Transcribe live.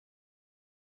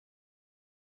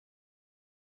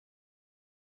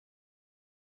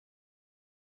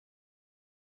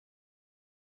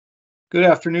Good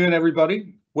afternoon,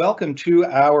 everybody. Welcome to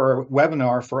our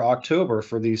webinar for October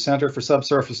for the Center for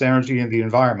Subsurface Energy and the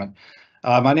Environment.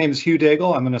 My name is Hugh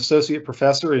Daigle. I'm an associate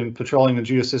professor in petroleum and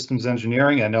geosystems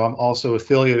engineering, and I'm also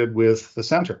affiliated with the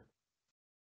center.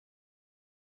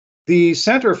 The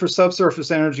Center for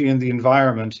Subsurface Energy and the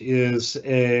Environment is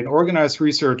an organized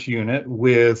research unit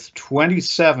with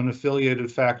 27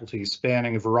 affiliated faculties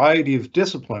spanning a variety of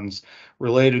disciplines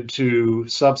related to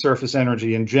subsurface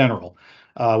energy in general.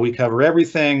 We cover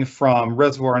everything from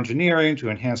reservoir engineering to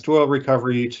enhanced oil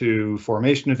recovery to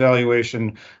formation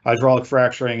evaluation, hydraulic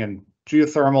fracturing, and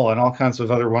geothermal, and all kinds of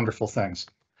other wonderful things.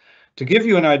 To give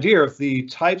you an idea of the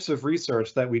types of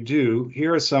research that we do,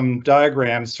 here are some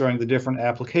diagrams showing the different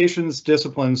applications,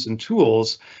 disciplines, and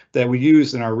tools that we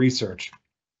use in our research.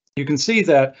 You can see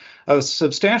that a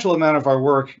substantial amount of our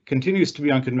work continues to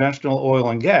be on conventional oil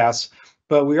and gas,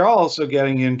 but we are also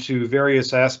getting into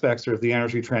various aspects of the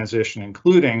energy transition,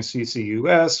 including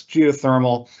CCUS,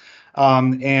 geothermal,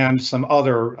 and some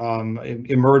other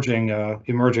emerging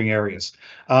areas.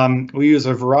 We use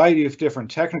a variety of different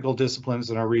technical disciplines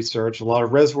in our research, a lot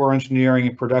of reservoir engineering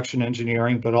and production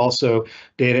engineering, but also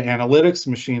data analytics,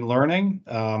 machine learning,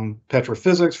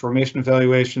 petrophysics, formation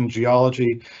evaluation,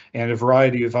 geology, and a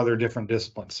variety of other different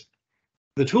disciplines.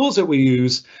 The tools that we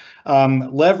use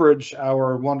leverage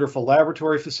our wonderful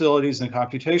laboratory facilities and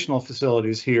computational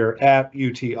facilities here at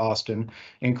UT Austin,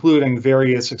 including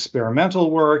various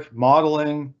experimental work,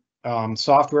 modeling,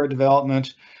 software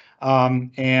development,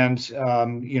 and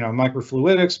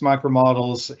microfluidics,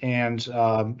 micromodels, and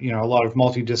a lot of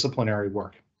multidisciplinary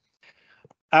work.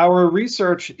 Our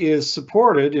research is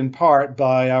supported in part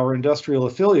by our industrial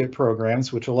affiliate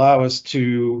programs, which allow us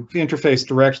to interface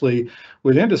directly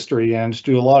with industry and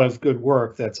do a lot of good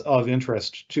work that's of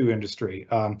interest to industry.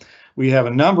 We have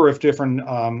a number of different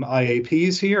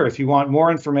IAPs here. If you want more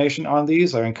information on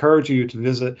these, I encourage you to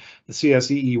visit the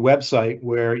CSEE website,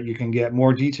 where you can get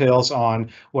more details on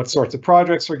what sorts of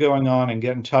projects are going on and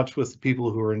get in touch with the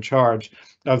people who are in charge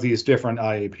of these different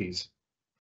IAPs.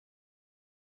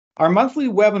 Our monthly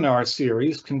webinar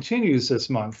series continues this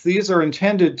month. These are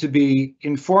intended to be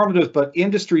informative but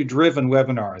industry-driven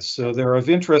webinars, so they're of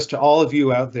interest to all of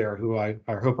you out there who I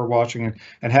hope are watching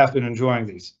and have been enjoying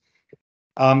these.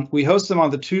 We host them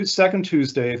on the second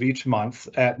Tuesday of each month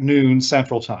at noon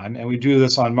Central Time, and we do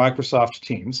this on Microsoft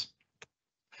Teams.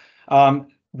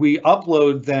 We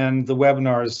upload then the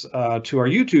webinars to our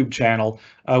YouTube channel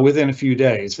within a few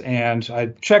days. And I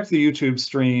checked the YouTube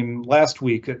stream last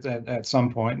week at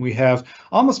some point. We have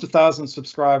almost 1,000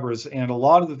 subscribers, and a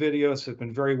lot of the videos have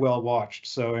been very well watched.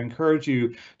 So I encourage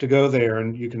you to go there,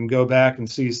 and you can go back and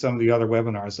see some of the other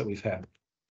webinars that we've had.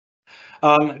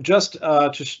 Just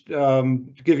to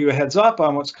give you a heads up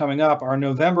on what's coming up, our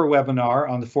November webinar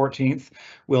on the 14th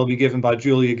will be given by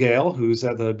Julia Gale, who's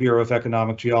at the Bureau of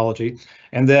Economic Geology.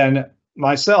 And then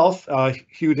myself,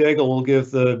 Hugh Daigle, will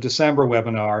give the December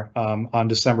webinar on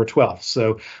December 12th.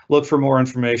 So look for more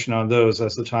information on those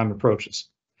as the time approaches.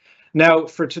 Now,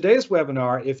 for today's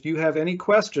webinar, if you have any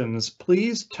questions,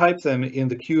 please type them in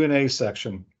the Q&A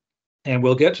section, and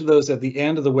we'll get to those at the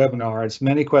end of the webinar, as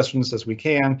many questions as we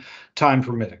can, time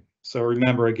permitting. So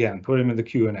remember, again, put them in the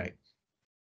Q&A.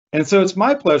 And so it's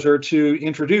my pleasure to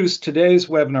introduce today's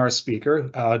webinar speaker,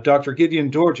 Dr.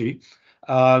 Gideon Dorji.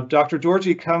 Dr.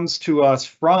 Dorji comes to us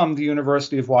from the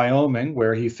University of Wyoming,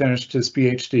 where he finished his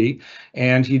PhD,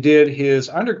 and he did his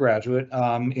undergraduate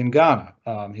in Ghana,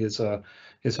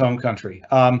 his home country.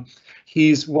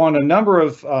 He's won a number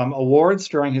of awards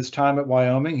during his time at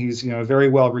Wyoming. He's very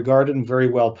well regarded and very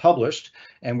well published,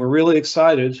 and we're really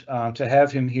excited to have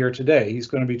him here today. He's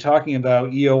going to be talking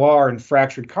about EOR and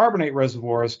fractured carbonate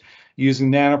reservoirs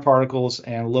using nanoparticles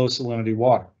and low salinity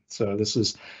water. So this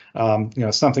is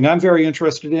something I'm very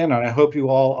interested in, and I hope you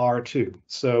all are too.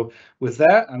 So with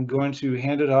that, I'm going to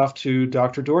hand it off to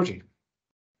Dr. Dorji.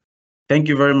 Thank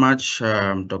you very much,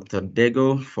 Dr.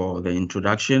 Daigle, for the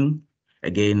introduction.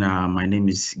 Again, my name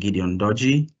is Gideon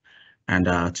Dorji, and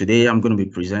today I'm going to be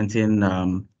presenting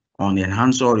on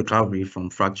enhanced oil recovery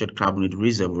from fractured carbonate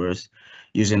reservoirs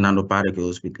using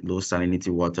nanoparticles with low salinity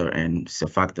water and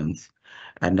surfactants.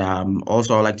 And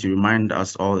also, I'd like to remind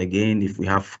us all again, if we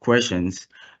have questions,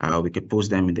 we could post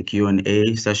them in the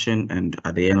Q&A session, and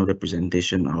at the end of the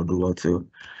presentation, I'll do well to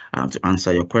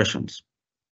answer your questions.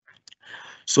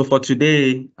 So for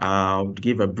today, I'll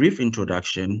give a brief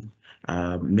introduction,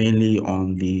 mainly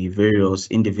on the various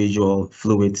individual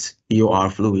fluids,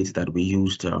 EOR fluids that we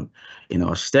used in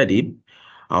our study.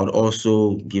 I would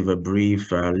also give a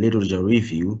brief literature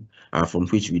review from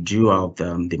which we drew out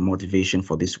the motivation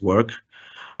for this work.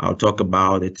 I'll talk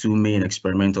about the two main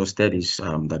experimental studies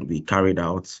that we carried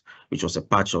out, which was a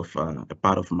part of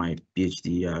my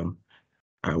PhD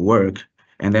work.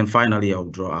 And then finally, I'll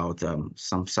draw out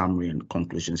some summary and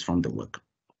conclusions from the work.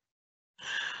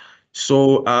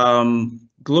 So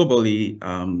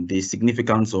globally, the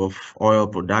significance of oil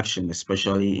production,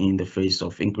 especially in the face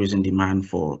of increasing demand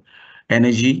for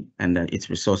energy and its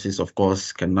resources, of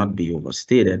course, cannot be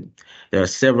overstated. There are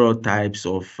several types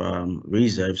of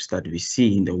reserves that we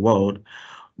see in the world,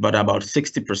 but about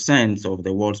 60% of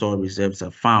the world's oil reserves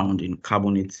are found in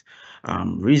carbonate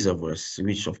reservoirs,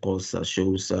 which of course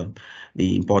shows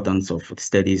the importance of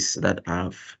studies that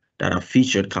have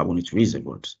featured carbonate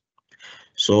reservoirs.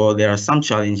 So there are some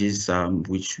challenges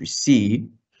which we see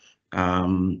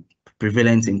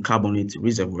prevalent in carbonate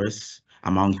reservoirs,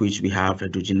 among which we have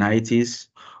heterogeneities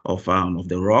of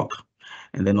the rock,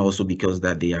 and then also because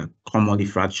that they are commonly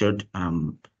fractured.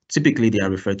 Typically, they are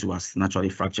referred to as naturally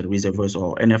fractured reservoirs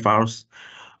or NFRs,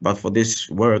 but for this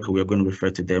work, we are going to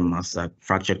refer to them as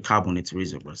fractured carbonate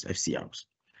reservoirs, FCRs.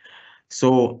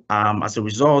 So as a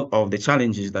result of the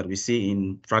challenges that we see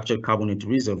in fractured carbonate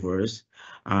reservoirs,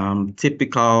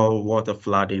 typical water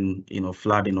flooding,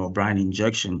 flooding or brine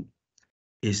injection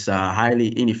is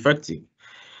highly ineffective.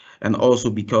 And also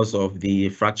because of the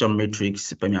fracture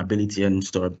matrix, permeability, and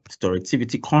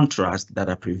storativity contrast that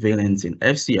are prevalent in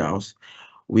FCRs,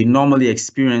 we normally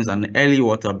experience an early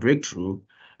water breakthrough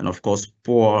and, of course,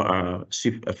 poor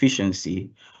sweep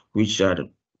efficiency, which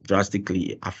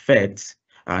drastically affects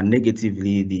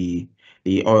negatively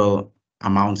the oil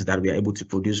amount that we are able to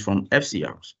produce from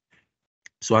FCRs.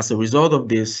 So as a result of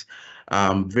this,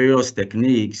 various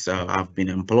techniques have been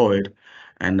employed,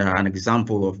 and an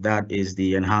example of that is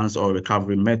the enhanced oil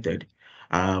recovery method,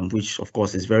 which of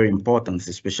course is very important,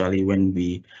 especially when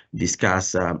we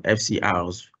discuss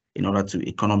FCRs in order to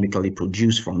economically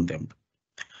produce from them.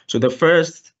 So the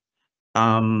first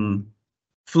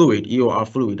fluid, EOR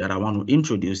fluid, that I want to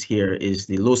introduce here is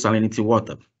the low salinity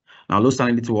water. Now, low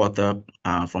salinity water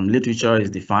from literature is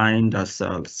defined as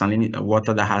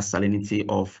water that has salinity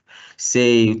of,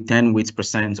 say, 10 weights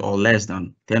percent or less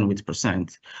than 10 weights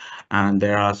percent. And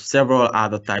there are several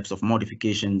other types of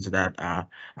modifications that are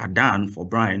done for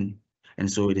brine. And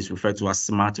so it is referred to as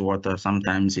smart water,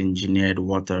 sometimes engineered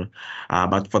water.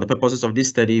 But for the purposes of this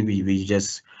study, we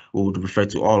would refer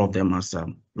to all of them as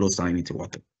low salinity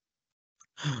water.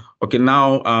 Okay,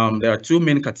 now there are two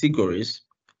main categories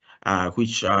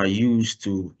which are used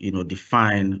to,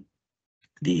 define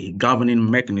the governing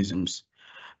mechanisms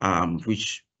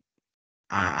which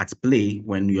are at play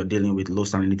when you're dealing with low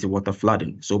salinity water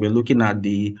flooding. So we're looking at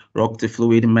the rock to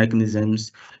fluid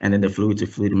mechanisms and then the fluid to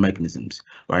fluid mechanisms,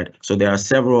 right? So there are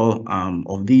several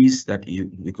of these that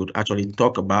we could actually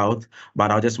talk about, but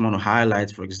I just want to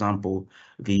highlight, for example,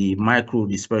 the micro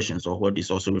dispersions, or what is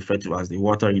also referred to as the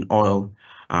water in oil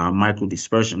micro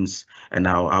dispersions, and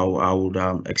I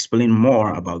would explain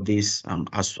more about this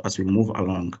as we move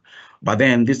along. But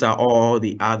then these are all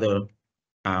the other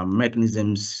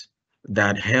mechanisms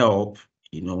that help,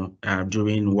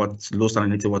 during low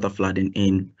salinity water flooding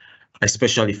in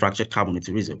especially fractured carbonate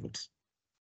reservoirs.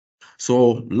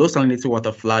 So low salinity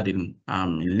water flooding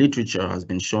in literature has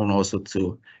been shown also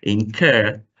to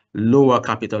incur lower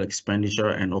capital expenditure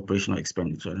and operational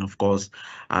expenditure. And of course,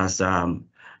 as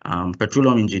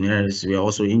petroleum engineers, we are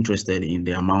also interested in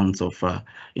the amount of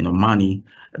money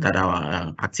that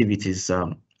our activities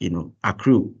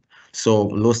accrue. So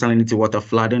low salinity water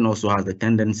flooding also has the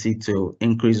tendency to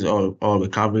increase oil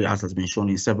recovery, as has been shown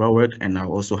in several work, and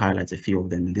I'll also highlight a few of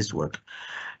them in this work.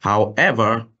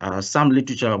 However, some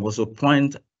literature have also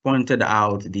pointed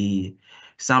out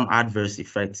some adverse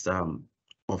effects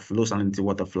of low salinity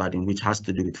water flooding, which has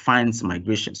to do with fines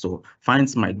migration. So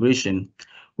fines migration,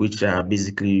 which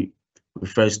basically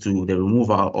refers to the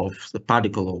removal of the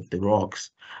particle of the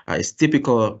rocks, is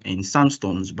typical in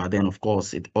sandstones, but then of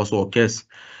course it also occurs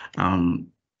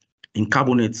in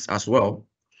carbonates as well,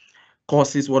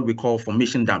 causes what we call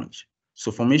formation damage.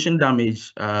 So formation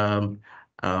damage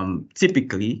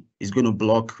typically is going to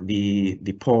block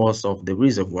the pores of the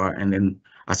reservoir, and then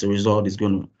as a result is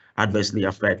going to adversely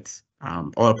affect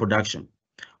oil production,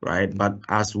 right? But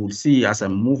as we'll see as I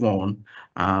move on,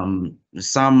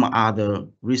 some other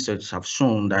research have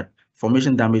shown that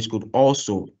formation damage could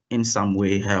also in some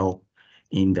way help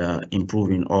in the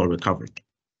improving oil recovery.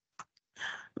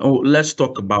 Oh, let's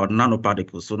talk about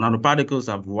nanoparticles. So nanoparticles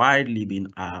have widely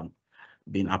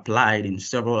been applied in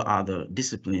several other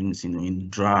disciplines, in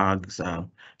drugs.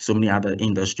 So many other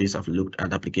industries have looked at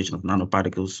the application of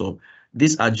nanoparticles. So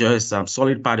these are just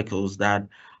solid particles that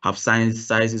have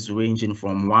sizes ranging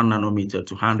from 1 nanometer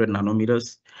to 100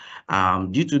 nanometers.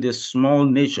 Due to their small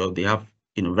nature, they have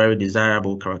very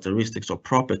desirable characteristics or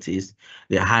properties.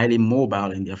 They're highly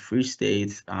mobile in their free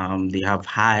state. They have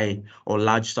high or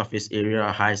large surface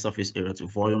area, high surface area to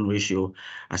volume ratio.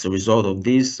 As a result of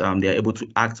this, they're able to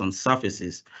act on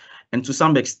surfaces. And to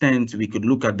some extent, we could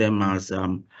look at them as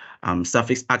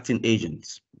surface acting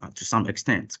agents to some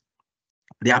extent.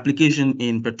 The application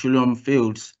in petroleum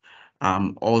fields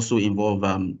also involve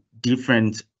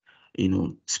different,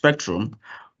 spectrum.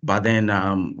 But then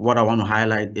what I want to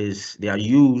highlight is they are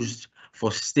used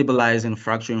for stabilizing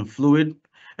fracturing fluid,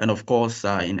 and of course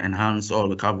in enhanced oil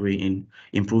recovery, in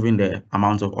improving the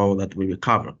amount of oil that we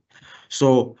recover.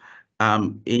 So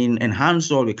in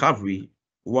enhanced oil recovery,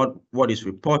 what is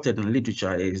reported in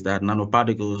literature is that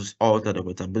nanoparticles alter the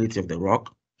wettability of the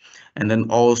rock, and then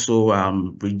also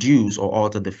reduce or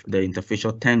alter the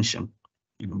interfacial tension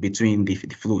between the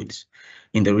fluids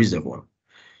in the reservoir.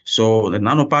 So the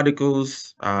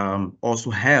nanoparticles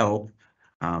also help,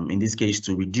 in this case,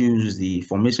 to reduce the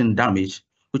formation damage,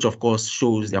 which of course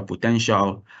shows their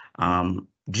potential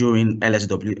during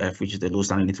LSWF, which is the low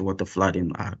salinity water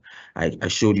flooding I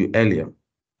showed you earlier.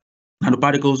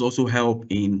 Nanoparticles also help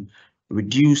in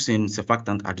reducing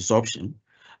surfactant adsorption,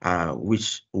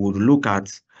 which we'll look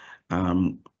at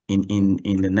in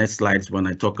the next slides when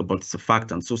I talk about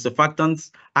surfactants. So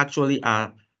surfactants actually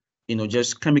are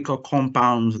just chemical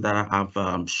compounds that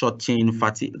have short chain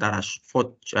fatty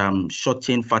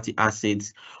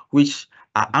acids, which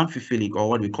are amphiphilic, or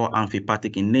what we call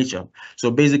amphipathic in nature.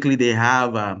 So basically they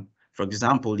have, for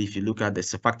example, if you look at the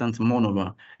surfactant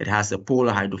monomer, it has a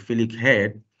polar hydrophilic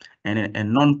head and a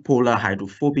non-polar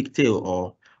hydrophobic tail,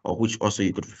 or which also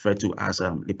you could refer to as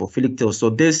lipophilic tail.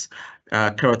 So this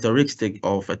characteristic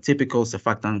of a typical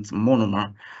surfactant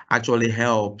monomer actually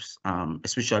helps,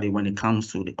 especially when it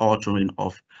comes to the altering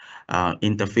of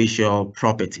interfacial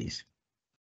properties.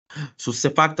 So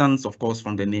surfactants, of course,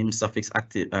 from the name suffix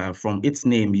active, from its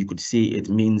name, you could see it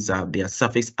means they are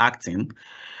surface acting,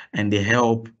 and they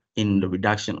help in the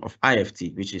reduction of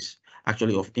IFT, which is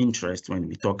actually of interest when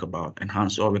we talk about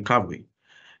enhanced oil recovery.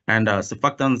 And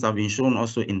surfactants have been shown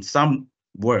also in some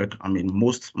work,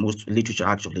 most literature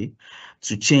actually,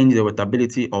 to change the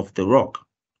wettability of the rock.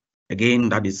 Again,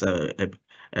 that is a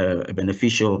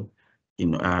beneficial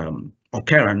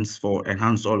occurrence for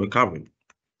enhanced oil recovery.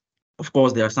 Of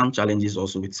course, there are some challenges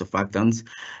also with surfactants.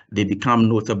 They become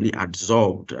notably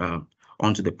adsorbed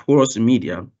onto the porous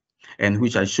media, and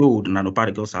which I showed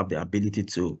nanoparticles have the ability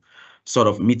to sort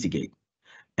of mitigate.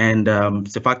 And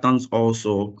surfactants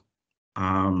also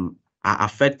are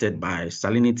affected by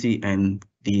salinity and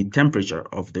the temperature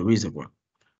of the reservoir,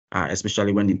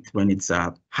 especially when it's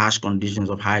harsh conditions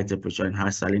of high temperature and high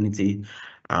salinity.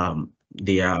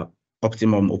 Their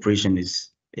optimum operation is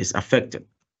affected.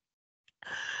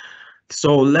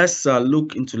 So let's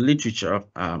look into literature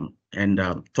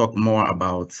and talk more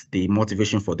about the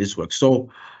motivation for this work. So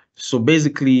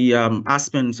basically,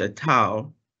 Aspen et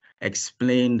al.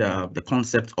 Explained the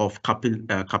concept of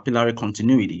capillary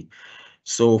continuity.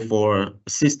 So for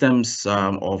systems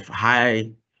of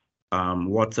high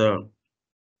water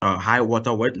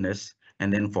wetness,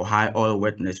 and then for high oil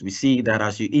wetness, we see that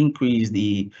as you increase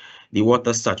the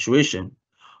water saturation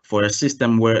for a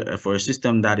system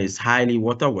that is highly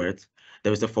water wet,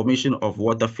 there is a formation of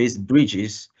water phase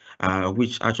bridges,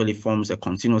 which actually forms a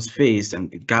continuous phase,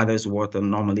 and it gathers water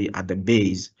normally at the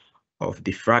base of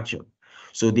the fracture.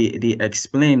 So they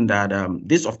explain that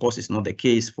this, of course, is not the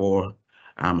case for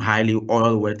highly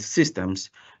oil wet systems.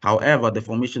 However, the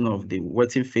formation of the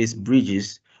wetting phase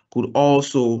bridges could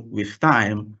also, with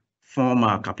time, form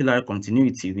a capillary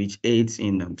continuity, which aids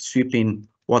in sweeping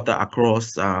water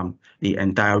across the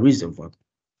entire reservoir.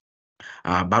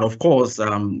 But of course,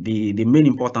 the main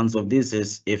importance of this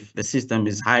is if the system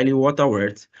is highly water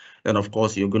wet, then of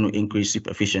course you're going to increase sweep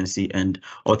efficiency and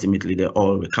ultimately the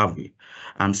oil recovery.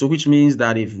 So which means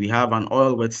that if we have an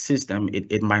oil wet system,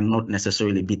 it might not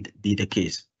necessarily be the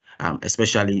case,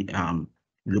 especially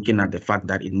looking at the fact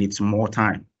that it needs more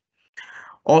time.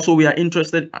 Also, we are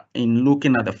interested in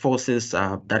looking at the forces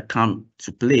that come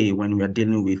to play when we are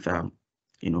dealing with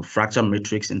fracture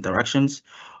matrix interactions.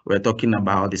 We're talking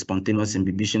about the spontaneous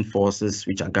imbibition forces,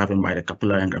 which are governed by the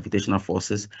capillary and gravitational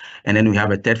forces. And then we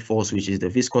have a third force, which is the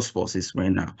viscous forces,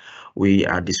 when we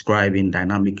are describing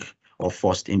dynamic or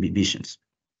forced imbibitions.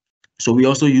 So we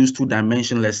also use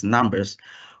two-dimensionless numbers,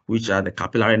 which are the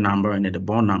capillary number and the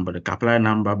bond number. The capillary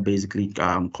number basically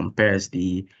compares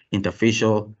the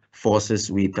interfacial forces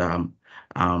with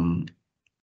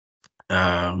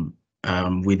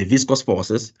with the viscous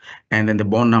forces, and then the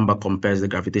bond number compares the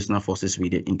gravitational forces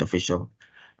with the interfacial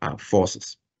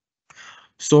forces.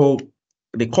 So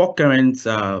the core current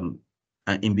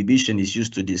imbibition is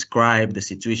used to describe the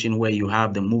situation where you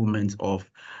have the movement of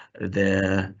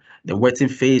the wetting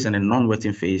phase and the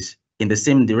non-wetting phase in the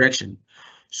same direction.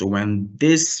 So when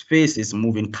this phase is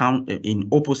moving in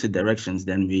opposite directions,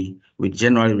 then we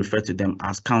generally refer to them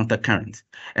as counter current.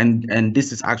 And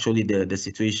this is actually the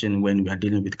situation when we are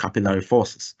dealing with capillary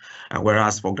forces,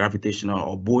 whereas for gravitational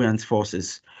or buoyant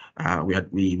forces,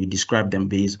 we describe them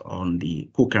based on the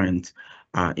co-current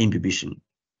imbibition.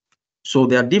 So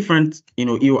there are different,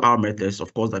 EOR methods,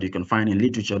 of course, that you can find in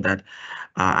literature that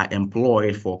are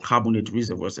employed for carbonate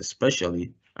reservoirs,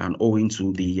 especially, and owing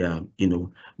to the,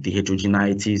 the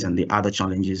heterogeneities and the other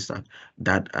challenges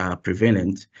that are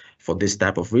prevalent for this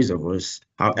type of reservoirs.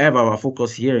 However, our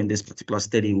focus here in this particular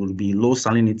study will be low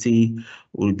salinity,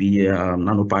 will be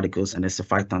nanoparticles and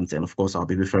surfactants, and of course, I'll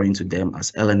be referring to them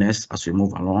as LNS as we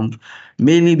move along,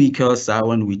 mainly because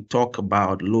when we talk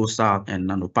about low sal and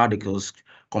nanoparticles,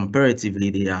 comparatively,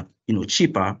 they are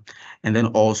cheaper, and then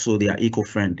also they are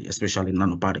eco-friendly, especially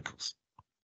nanoparticles.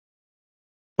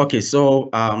 Okay, so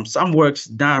some works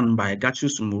done by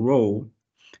Gachus Moreau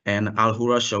and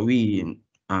Alhura Shawi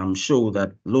show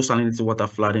that low salinity water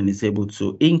flooding is able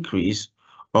to increase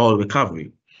oil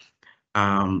recovery.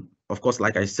 Of course,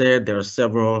 like I said, there are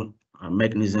several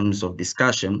mechanisms of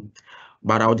discussion,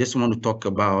 but I just want to talk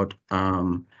about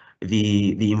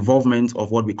the involvement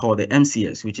of what we call the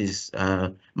MCS, which is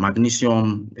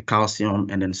magnesium, calcium,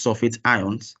 and then sulfate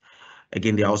ions.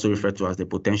 Again, they are also referred to as the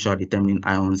potential determining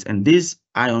ions. And these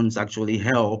ions actually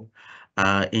help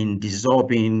in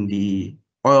dissolving the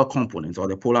oil components or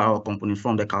the polar oil component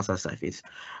from the calcium surface,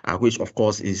 which of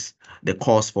course is the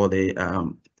cause for the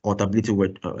wettability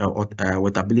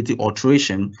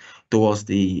alteration towards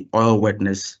the oil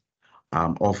wetness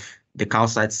of the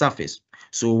calcite surface.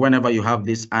 So whenever you have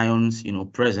these ions,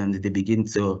 present, they begin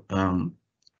to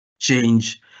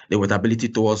change the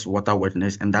wettability towards water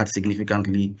wetness, and that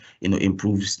significantly,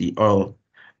 improves the oil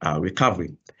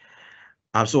recovery.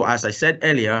 So as I said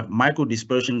earlier,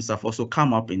 microdispersions have also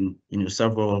come up in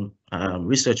several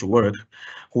research work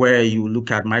where you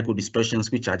look at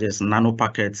microdispersions, which are just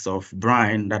nanopackets of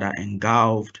brine that are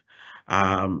engulfed,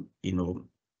 in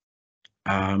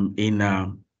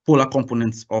polar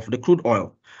components of the crude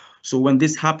oil. So when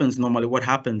this happens, normally what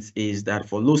happens is that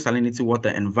for low salinity water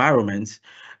environments,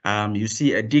 you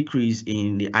see a decrease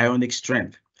in the ionic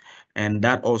strength. And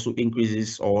that also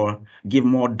increases or give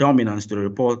more dominance to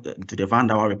the van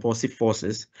der Waal repulsive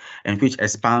forces, and which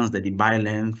expands the Debye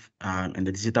length and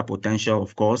the de Sitter potential,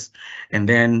 of course. And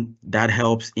then that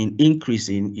helps in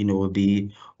increasing,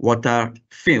 the water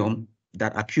film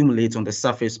that accumulates on the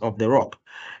surface of the rock.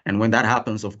 And when that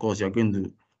happens, of course, you're going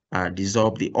to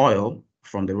dissolve the oil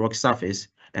from the rock surface,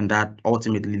 and that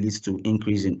ultimately leads to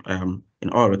increase in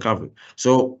oil recovery.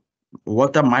 So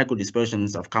water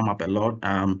microdispersions have come up a lot.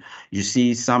 You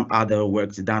see some other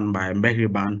works done by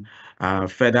Mehriban,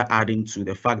 further adding to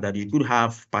the fact that you could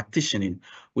have partitioning,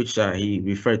 which he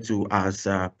referred to as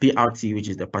PRT, which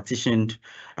is the partitioned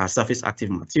surface active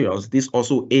materials. This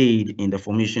also aid in the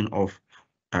formation of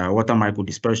water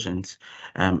microdispersions,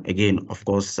 again, of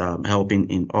course, helping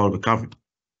in oil recovery.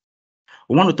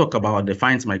 We want to talk about the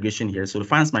fines migration here. So the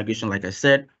fines migration, like I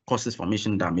said, causes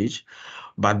formation damage.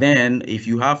 But then if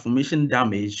you have formation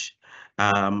damage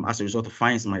as a result of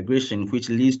fines migration, which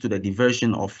leads to the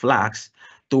diversion of flux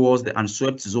towards the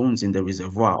unswept zones in the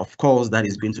reservoir, of course, that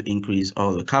is going to increase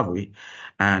oil recovery.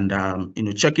 And,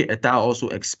 Cheke et al. Also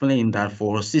explained that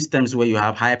for systems where you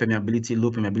have high permeability,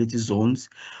 low permeability zones,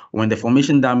 when the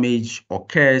formation damage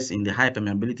occurs in the high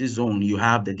permeability zone, you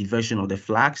have the diversion of the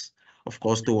flux, of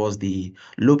course, towards the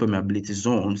low permeability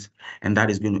zones, and that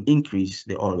is going to increase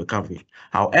the oil recovery.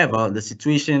 However, the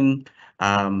situation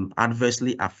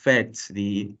adversely affects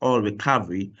the oil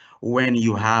recovery when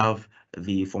you have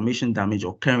the formation damage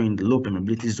occurring in the low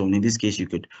permeability zone. In this case, you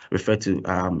could refer to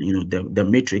the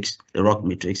matrix, the rock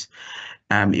matrix.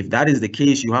 If that is the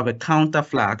case, you have a counter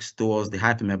flux towards the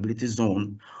high permeability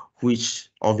zone,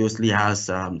 which obviously has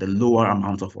the lower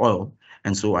amount of oil.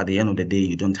 And so at the end of the day,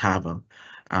 you don't have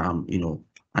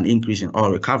an increase in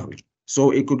oil recovery.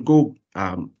 So it could go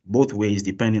both ways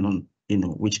depending on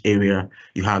which area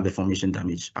you have the formation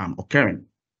damage occurring.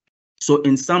 So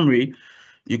in summary,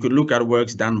 you could look at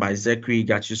works done by Zekri,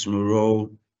 Gachus Moreau,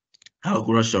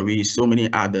 Alhura Shawi, so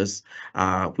many others,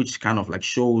 which kind of like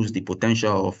shows the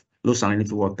potential of low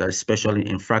salinity water, especially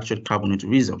in fractured carbonate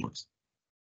reservoirs.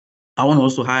 I want to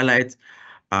also highlight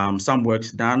some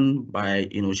works done by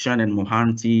Shan and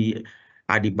Mohanty,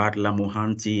 Adi Butler,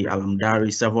 Mohanty,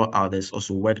 Alamdari, several others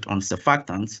also worked on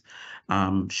surfactants,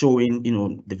 showing,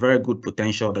 the very good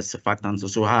potential that surfactants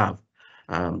also have,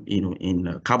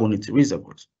 in carbonate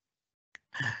reservoirs.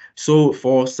 So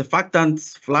for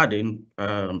surfactants flooding,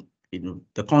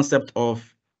 the concept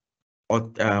of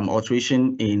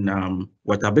alteration in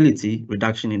wettability,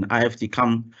 reduction in IFT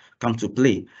come to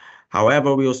play.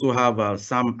 However, we also have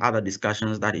some other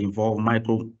discussions that involve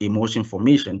micro emulsion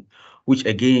formation, which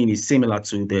again is similar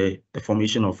to the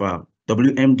formation of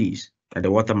WMDs, the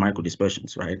water micro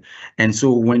dispersions, right? And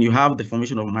so when you have the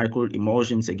formation of micro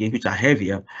emulsions again, which are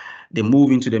heavier, they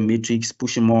move into the matrix,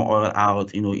 pushing more oil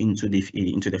out, into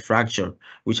the fracture,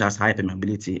 which has high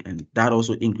permeability, and that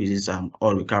also increases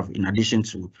oil recovery in addition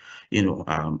to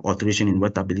alteration in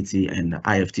wettability and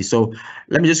IFT. So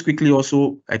let me just quickly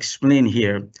also explain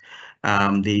here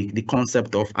the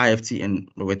concept of IFT and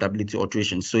wettability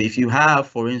alteration. So if you have,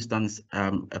 for instance,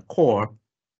 a core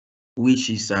which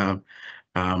is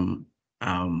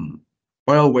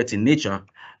oil wet in nature,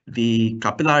 the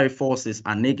capillary forces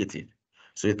are negative.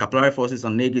 So if capillary forces are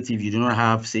negative, you do not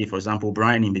have, say, for example,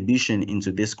 brine imbibition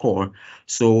into this core.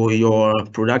 So your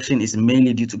production is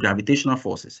mainly due to gravitational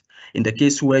forces. In the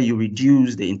case where you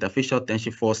reduce the interfacial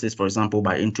tension forces, for example,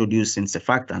 by introducing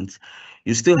surfactants,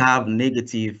 you still have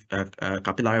negative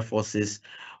capillary forces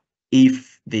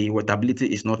if the wettability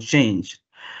is not changed.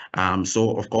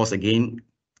 So of course, again,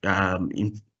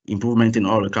 improvement in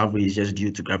oil recovery is just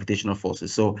due to gravitational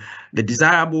forces. So the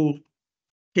desirable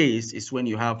case is when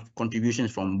you have contributions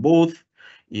from both,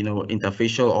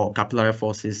 interfacial or capillary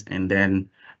forces and then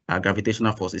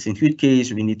gravitational forces, in which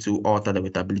case we need to alter the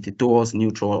wettability towards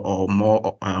neutral or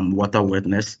more water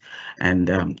wetness, and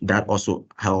that also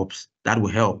helps. That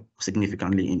will help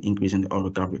significantly in increasing the oil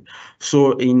recovery.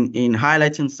 So in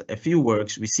highlighting a few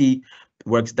works, we see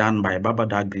works done by Baba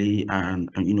Dagley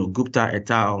and Gupta et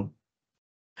al.,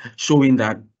 showing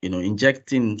that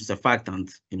injecting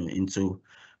surfactants into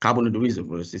carbonate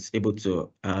reservoirs is able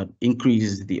to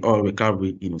increase the oil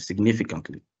recovery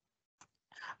significantly.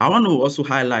 I want to also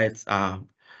highlight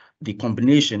the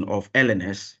combination of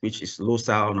LNS, which is low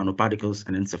sal nanoparticles,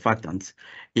 and then surfactants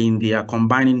in their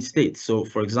combining state. So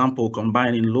for example,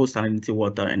 combining low salinity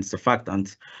water and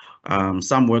surfactants,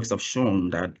 some works have shown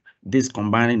that this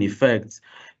combining effect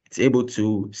is able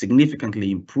to significantly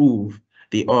improve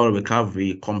the oil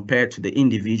recovery compared to the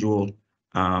individual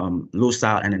low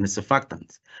sal and then the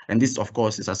surfactants. And this, of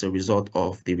course, is as a result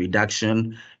of the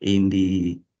reduction in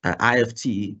the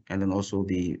IFT and then also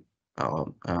the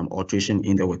alteration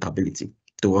in the wettability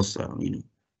towards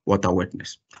water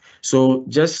wetness. So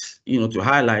just to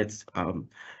highlight,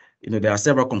 there are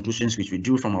several conclusions which we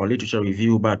drew from our literature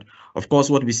review, but of course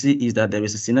what we see is that there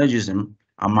is a synergism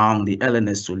among the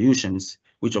LNS solutions,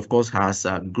 which of course has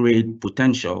great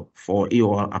potential for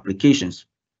EOR applications.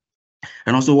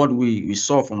 And also what we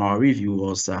saw from our review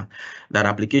was that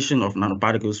application of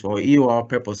nanoparticles for EOR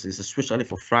purposes, especially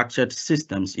for fractured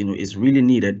systems, is really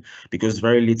needed because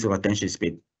very little attention is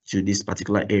paid to this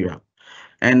particular area.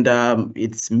 And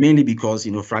it's mainly because,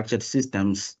 fractured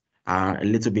systems are a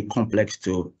little bit complex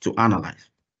to analyze.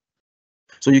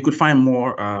 So you could find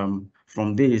more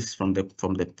from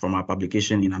our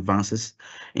publication in Advances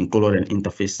in Color and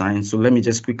Interface Science. So let me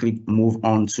just quickly move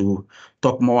on to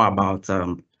talk more about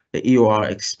the EOR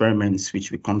experiments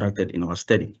which we conducted in our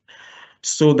study.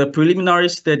 So the preliminary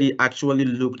study actually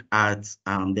looked at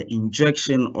the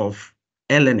injection of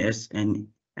LNS,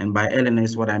 and by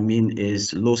LNS, what I mean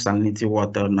is low salinity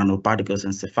water, nanoparticles,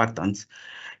 and surfactants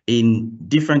in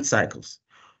different cycles.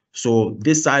 So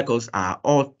these cycles are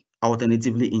all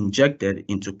alternatively injected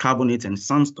into carbonate and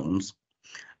sandstones,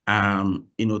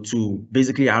 to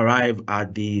basically arrive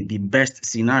at the best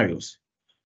scenarios,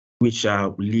 which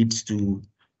leads to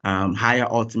higher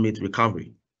ultimate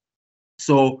recovery.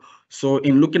 So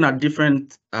in looking at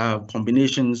different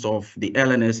combinations of the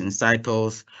LNS in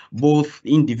cycles, both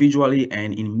individually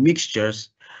and in mixtures,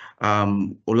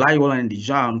 Olayiwola and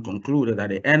Dijan concluded that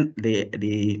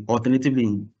the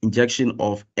alternatively injection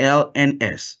of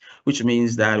LNS, which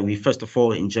means that we first of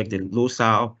all injected low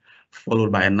sal,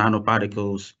 followed by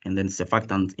nanoparticles, and then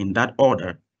surfactant in that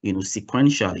order,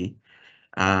 sequentially,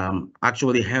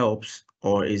 actually helps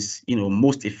or is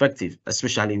most effective,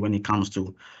 especially when it comes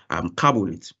to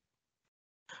carbonates.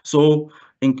 So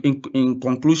in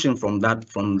conclusion from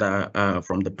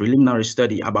the preliminary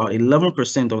study, about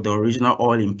 11% of the original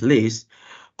oil in place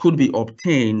could be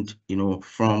obtained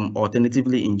from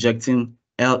alternatively injecting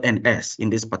LNS in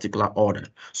this particular order.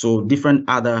 So different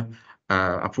other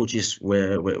approaches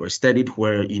were studied,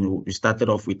 where we started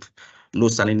off with low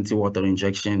salinity water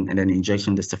injection, and then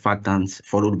injection the surfactants,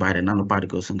 followed by the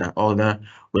nanoparticles in that order.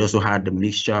 We also had the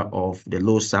mixture of the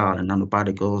low sal and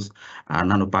nanoparticles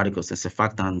and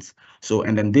surfactants. So,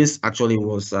 and then this actually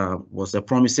was a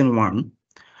promising one.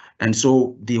 And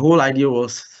so the whole idea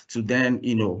was to then,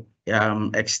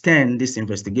 extend this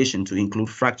investigation to include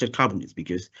fractured carbonates,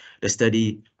 because the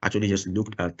study actually just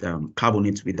looked at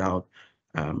carbonates without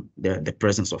the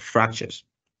presence of fractures.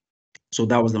 So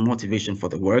that was the motivation for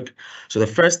the work. So the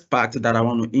first part that I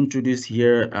want to introduce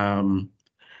here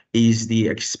is the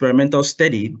experimental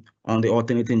study on the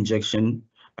alternate injection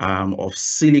of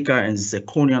silica and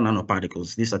zirconia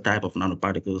nanoparticles. These are type of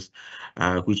nanoparticles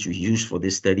which we use for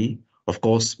this study, of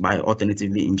course, by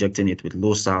alternatively injecting it with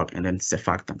low salt and then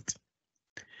surfactant.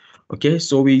 Okay,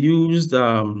 so we used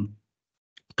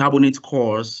carbonate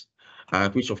cores,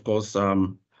 which of course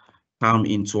come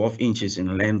in 12 inches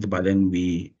in length, but then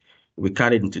we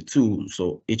cut it into two.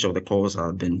 So each of the cores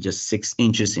are then just 6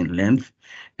 inches in length.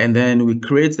 And then we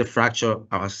create the fracture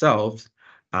ourselves,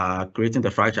 creating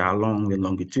the fracture along the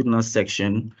longitudinal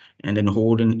section and then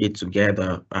holding it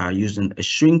together using a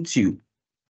shrink tube.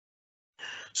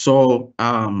 So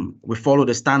we follow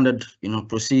the standard,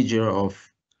 procedure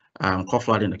of core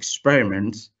flooding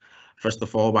experiments. First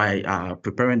of all, by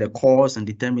preparing the cores and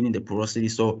determining the porosity.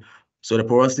 So the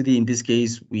porosity, in this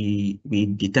case, we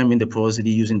determine the porosity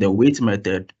using the weight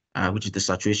method, which is the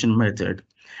saturation method,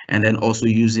 and then also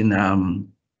using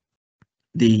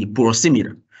the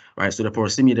porosimeter, right? So the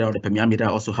porosimeter or the permeameter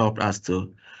also helped us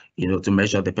to, to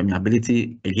measure the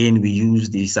permeability. Again, we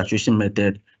use the saturation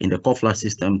method in the core flood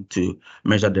system to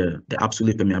measure the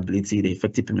absolute permeability, the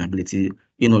effective permeability,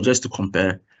 just to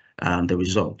compare the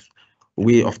results.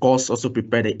 We, of course, also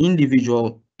prepare the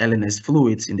individual LNS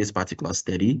fluids in this particular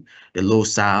study, the low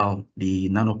sal, the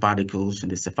nanoparticles,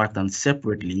 and the surfactants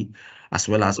separately, as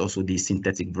well as also the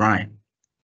synthetic brine.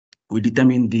 We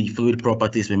determine the fluid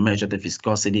properties, we measure the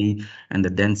viscosity and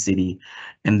the density.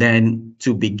 And then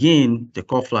to begin the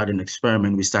core flooding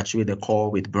experiment, we saturate the core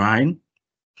with brine,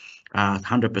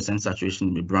 100%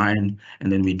 saturation with brine,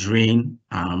 and then we drain,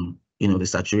 the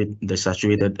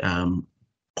saturated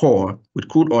core with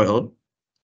crude oil,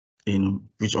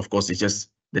 which of course is just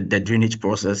the drainage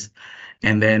process.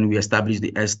 And then we establish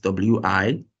the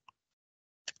SWI,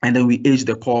 and then we age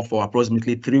the core for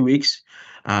approximately 3 weeks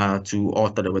to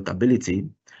alter the wettability.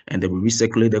 And then we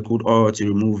recirculate the crude oil to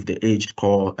remove the aged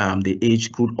core, the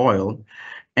aged crude oil,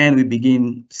 and we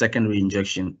begin secondary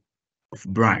injection of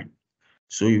brine.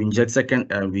 So you inject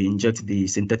we inject the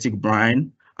synthetic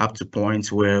brine up to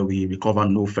points where we recover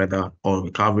no further oil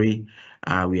recovery.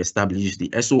 We establish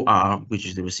the SOR, which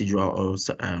is the residual oil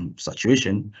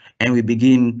saturation, and we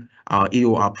begin our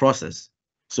EOR process.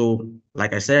 So,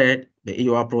 like I said, the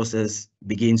EOR process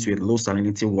begins with low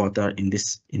salinity water in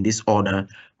this order,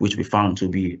 which we found to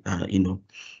be,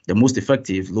 the most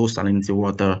effective, low salinity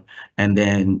water, and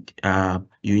then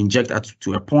you inject that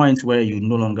to a point where you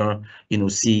no longer,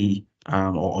 see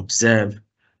or observe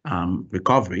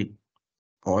recovery,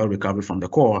 oil recovery from the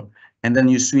core, and then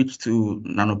you switch to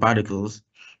nanoparticles,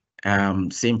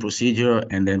 same procedure,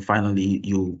 and then finally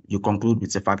you conclude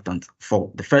with surfactant for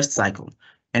the first cycle,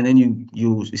 and then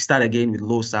you start again with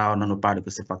low sal nanoparticle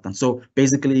surfactant. So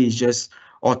basically, it's just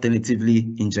alternatively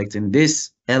injecting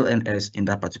this LNS in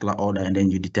that particular order, and then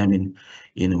you determine,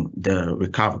 the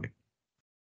recovery.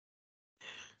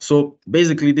 So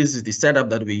basically, this is the setup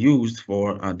that we used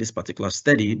for this particular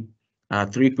study.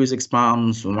 3 Quizzix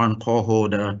pumps, 1 core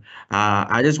holder.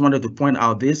 I just wanted to point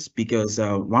out this because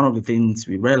one of the things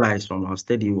we realized from our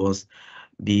study was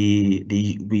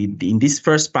in this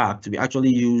first part we actually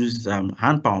used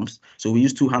hand pumps. So we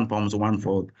used 2 hand pumps, one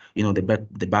for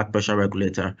the back pressure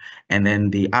regulator, and then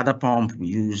the other pump we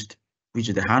used, which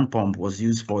is the hand pump, was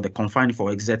used for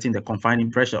exerting the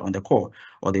confining pressure on the core,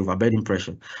 or the overburden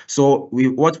pressure. So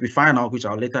what we find out, which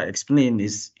I'll later explain,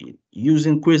 is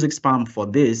using Quizzix pump for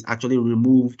this actually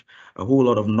removed a whole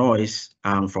lot of noise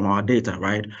from our data,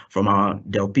 right? From our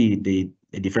DLP, the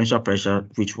differential pressure,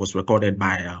 which was recorded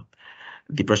by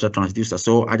the pressure transducer.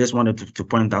 So I just wanted to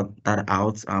point that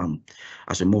out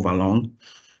as we move along.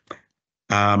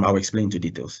 I'll explain to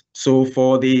details. So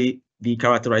for the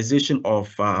characterization of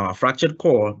fractured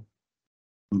core,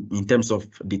 in terms of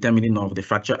determining of the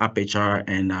fracture aperture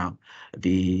and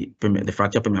the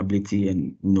fracture permeability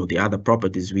and the other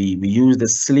properties, we use the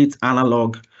slit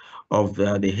analog of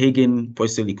the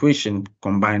Hagen-Poiseuille equation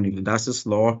combined with the Darcy's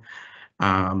law,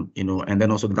 and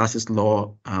then also the Darcy's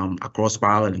law across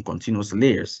parallel and continuous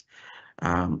layers.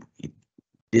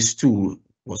 This tool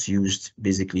was used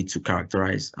basically to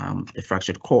characterize the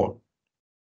fractured core.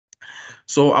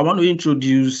 So I want to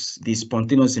introduce the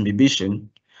spontaneous imbibition,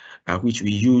 which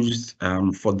we used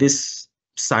for this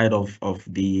side of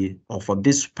the, or for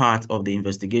this part of the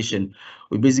investigation.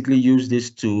 We basically use this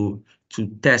to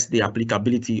test the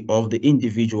applicability of the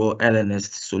individual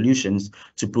LNS solutions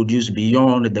to produce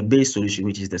beyond the base solution,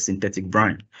 which is the synthetic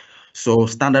brine. So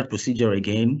standard procedure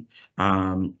again,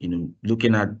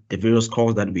 looking at the various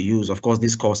cores that we use. Of course,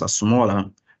 these cores are smaller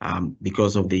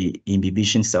because of the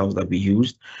imbibition cells that we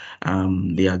used.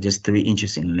 They are just 3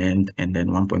 inches in length and then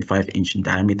 1.5 inch in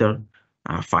diameter,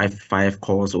 five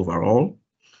cores overall.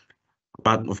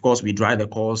 But of course, we dry the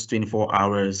cores 24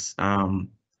 hours.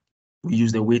 We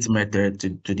use the weight method to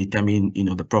determine,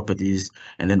 the properties,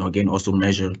 and then again also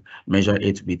measure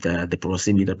it with the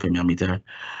porosimeter, permeameter.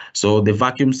 So the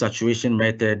vacuum saturation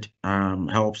method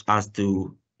helps us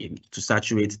to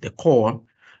saturate the core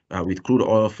with crude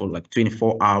oil for like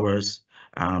 24 hours.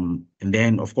 And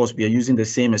then, of course, we are using the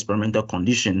same experimental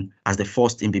condition as the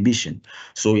first imbibition.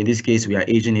 So in this case, we are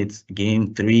aging it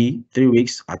again 3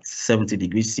 weeks at 70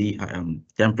 degrees C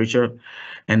temperature,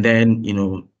 and then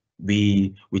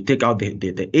we take out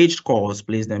the aged cores,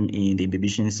 place them in the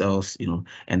imbibition cells,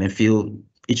 and then fill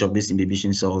each of these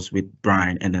imbibition cells with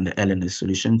brine and then the LNS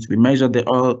solutions. We measure the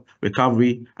oil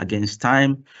recovery against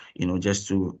time, just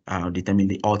to determine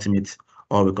the ultimate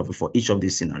oil recovery for each of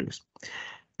these scenarios.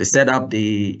 The setup,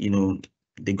 the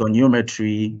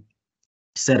goniometry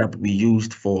setup we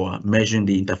used for measuring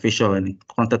the interfacial and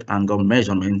contact angle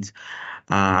measurement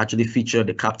actually featured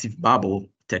the captive bubble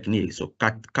technique. So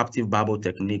captive bubble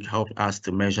technique helped us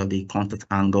to measure the contact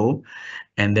angle,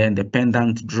 and then the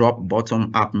pendant drop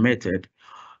bottom up method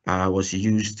was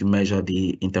used to measure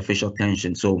the interfacial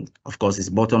tension. So of course it's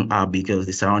bottom up because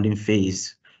the surrounding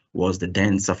phase was the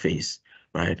denser phase,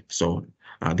 right? So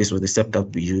this was the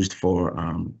setup we used for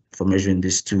measuring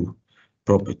these two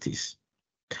properties.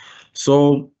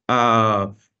 So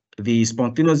the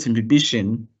spontaneous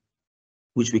imbibition,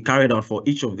 which we carried out for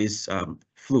each of these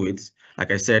fluids, like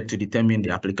I said, to determine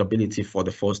the applicability for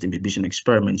the first imbibition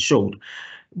experiment, showed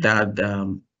that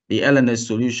the LNS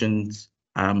solutions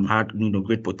had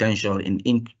great potential in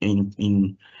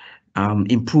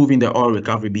improving the oil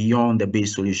recovery beyond the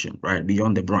base solution, right,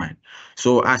 beyond the brine.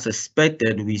 So as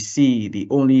expected, we see the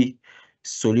only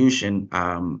solution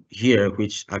here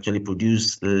which actually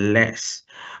produced less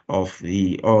of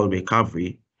the oil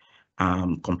recovery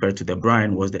compared to the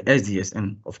brine was the SDS.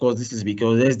 And of course, this is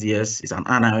because SDS is an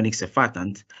anionic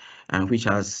surfactant which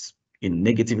has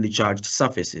negatively charged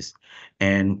surfaces.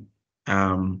 And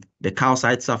the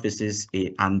calcite surfaces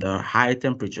under high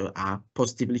temperature are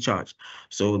positively charged.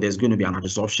 So there's going to be an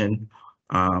adsorption,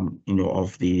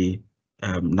 of the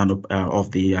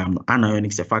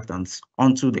anionic surfactants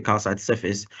onto the calcite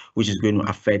surface, which is going to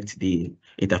affect the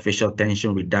interfacial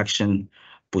tension reduction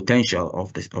potential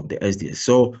of the SDS.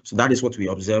 So that is what we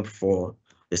observed for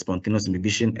the spontaneous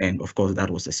imbibition, and of course that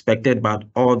was expected. But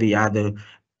all the other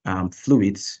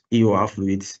fluids, EOR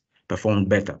fluids, performed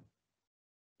better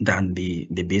than the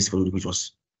base fluid, which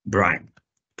was brine.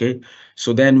 Okay,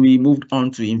 so then we moved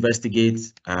on to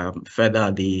investigate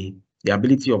further the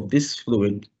ability of this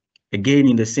fluid. Again,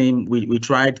 in the same, we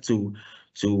tried to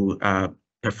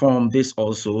perform this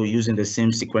also using the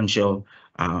same sequential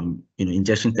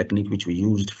injection technique which we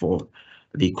used for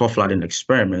the core flooding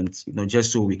experiment,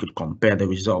 just so we could compare the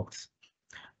results.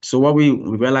 So what we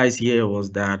realized here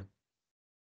was that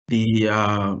the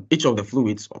each of the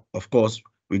fluids, of course,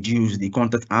 reduced the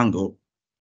contact angle,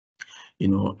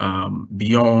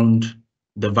 beyond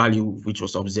the value which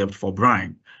was observed for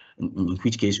brine, in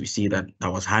which case we see that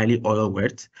was highly oil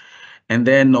wet. And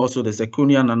then also the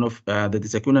zirconia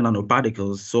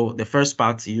nanoparticles. So the first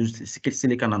part used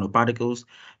silica nanoparticles,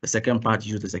 the second part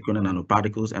used the zirconia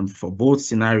nanoparticles, and for both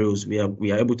scenarios, we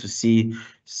are able to see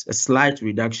a slight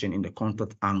reduction in the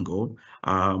contact angle.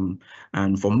 And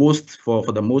for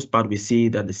the most part, we see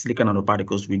that the silica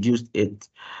nanoparticles reduced it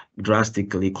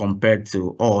drastically compared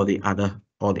to all the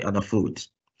other fluids.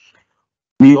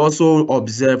 We also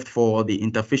observed for the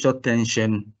interfacial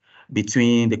tension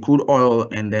between the crude oil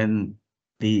and then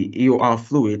the EOR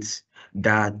fluids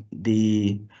that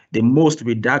the most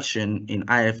reduction in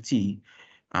IFT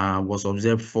was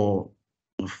observed for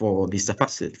the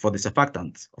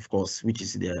surfactant, of course, which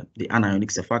is the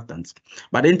anionic surfactants.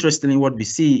 But interestingly, what we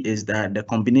see is that the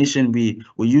combination, we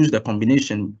use the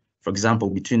combination, for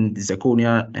example, between the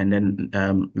zirconia and then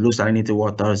low salinity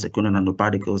water, zirconia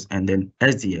nanoparticles, and then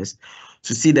SDS,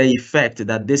 to see the effect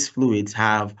that these fluids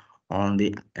have on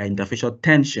the interfacial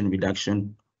tension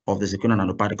reduction of the zirconia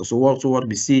nanoparticles. So what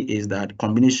we see is that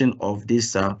combination of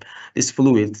these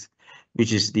fluids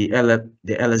which is the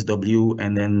LSW,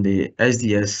 and then the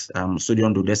SDS,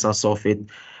 sodium dodecyl sulfate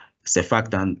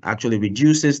surfactant, actually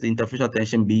reduces the interfacial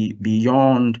tension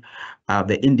beyond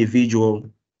the individual,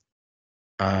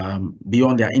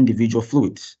 beyond their individual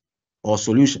fluids or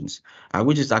solutions,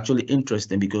 which is actually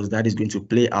interesting because that is going to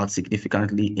play out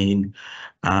significantly in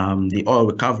the oil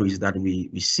recoveries that we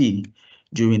see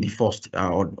during the first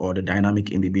or the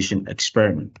dynamic imbibition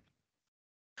experiment.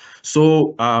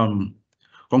 So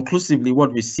conclusively,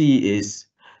 what we see is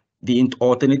the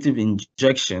alternative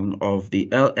injection of the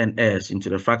LNS into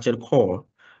the fractured core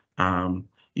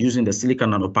using the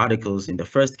silicon nanoparticles in the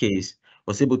first case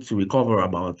was able to recover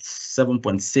about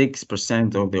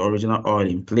 7.6% of the original oil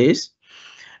in place.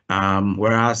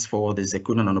 Whereas for the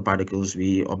zirconia nanoparticles,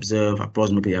 we observe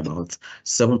approximately about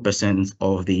 7%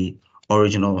 of the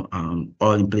original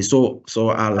oil in place. So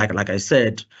like I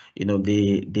said,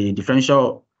 the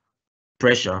differential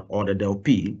pressure, or the del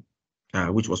P,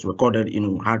 which was recorded,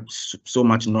 had so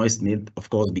much noise in it, of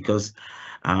course, because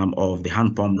of the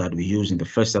hand pump that we used in the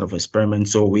first set of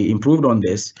experiments. So we improved on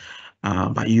this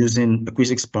by using a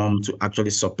Q6 pump to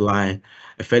actually supply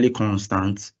a fairly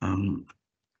constant,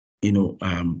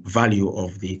 value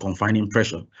of the confining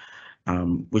pressure,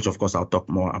 which of course I'll talk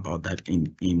more about that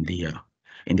in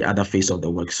the other phase of the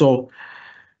work. So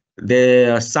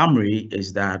the summary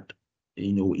is that,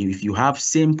 if you have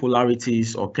same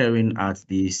polarities occurring at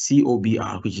the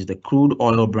COBR, which is the crude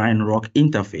oil brine rock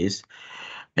interface,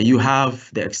 and you have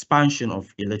the expansion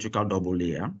of electrical double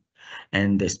layer,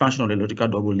 and the expansion of the electrical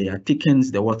double layer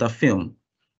thickens the water film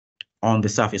on the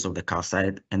surface of the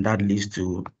calcite, and that leads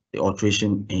to the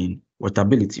alteration in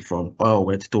wettability from oil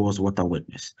wet towards water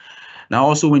wetness. Now,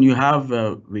 also, when you have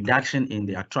a reduction in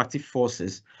the attractive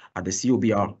forces at the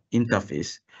COBR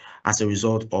interface as a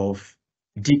result of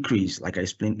decrease, like I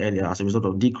explained earlier, as a result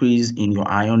of decrease in your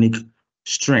ionic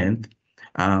strength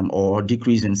or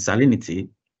decrease in salinity,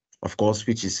 of course,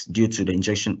 which is due to the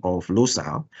injection of low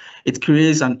sal, it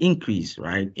creates an increase,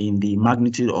 right, in the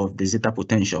magnitude of the zeta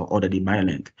potential, or the Debye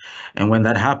length. And when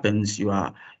that happens,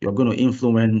 you're going to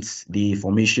influence the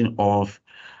formation of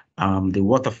the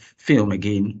water film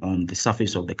again on the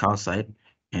surface of the calcite,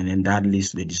 and then that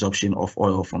leads to the desorption of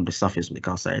oil from the surface of the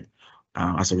calcite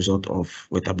as a result of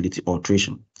wettability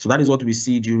alteration. So that is what we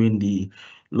see during the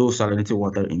low salinity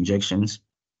water injections.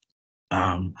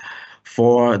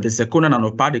 For the zirconia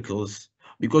nanoparticles,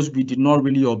 because we did not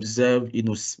really observe,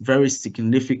 very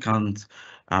significant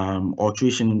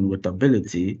alteration in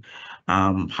wettability.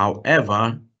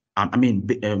 However,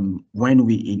 when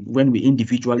we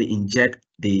individually inject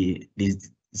the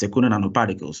zirconia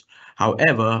nanoparticles.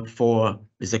 However, for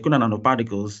the zirconia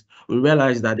nanoparticles, we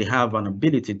realize that they have an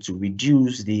ability to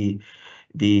reduce the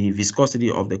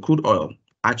viscosity of the crude oil.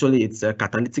 Actually, it's a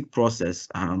catalytic process,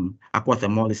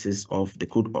 aquathermolysis of the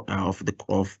crude of the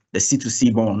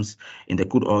C2C bonds in the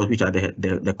crude oil, which are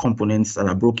the components that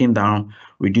are broken down,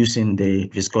 reducing the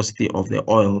viscosity of the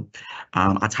oil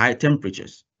at high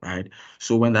temperatures, right?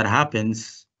 So when that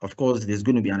happens, of course, there's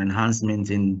going to be an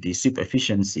enhancement in the sweep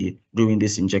efficiency during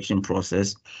this injection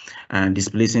process and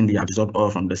displacing the absorbed oil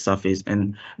from the surface,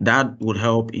 and that would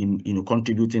help in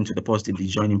contributing to the positive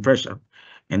dejoining pressure.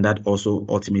 And that also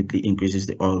ultimately increases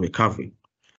the oil recovery.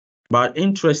 But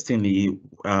interestingly,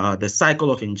 the cycle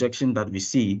of injection that we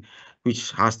see,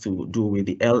 which has to do with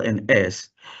the LNS,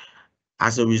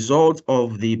 as a result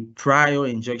of the prior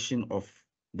injection of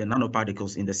the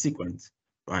nanoparticles in the sequence,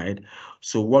 right?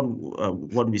 So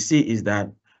what we see is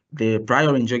that the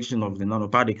prior injection of the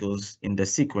nanoparticles in the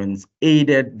sequence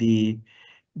aided the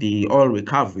oil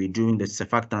recovery during the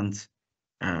surfactant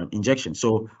injection.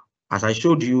 So as I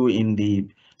showed you in the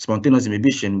spontaneous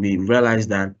imbibition, we realized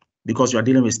that because you are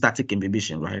dealing with static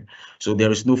imbibition, right? So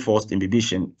there is no forced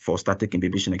imbibition for static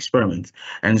imbibition experiments.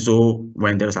 And so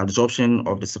when there's absorption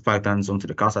of the surfactants onto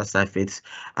the calcite surface,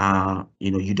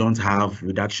 you don't have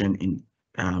reduction in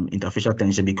interfacial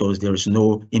tension because there is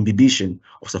no imbibition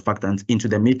of surfactants into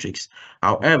the matrix.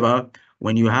 However,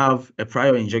 when you have a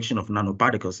prior injection of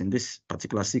nanoparticles in this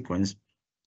particular sequence,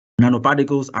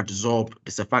 nanoparticles absorb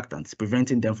the surfactants,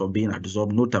 preventing them from being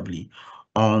absorbed notably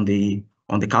on the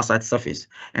calcite surface.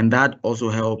 And that also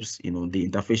helps, the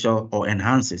interfacial, or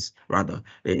enhances rather,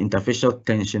 the interfacial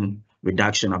tension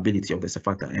reduction ability of the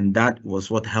surfactant. And that was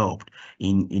what helped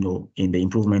in the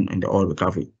improvement in the oil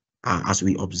recovery as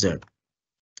we observed.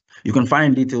 You can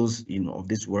find details, of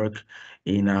this work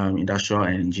in industrial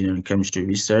and engineering chemistry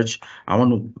research. I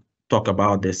want to talk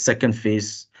about the second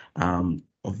phase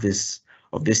of this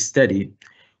study,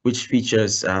 which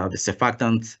features the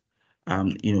surfactant,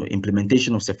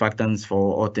 implementation of surfactants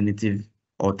for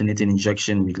alternating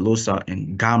injection with LOSA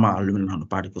and gamma aluminum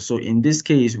nanoparticles. So in this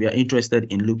case, we are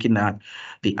interested in looking at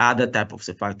the other type of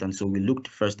surfactant. So we looked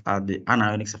first at the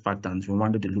anionic surfactants. We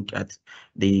wanted to look at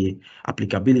the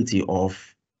applicability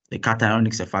of the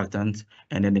cationic surfactant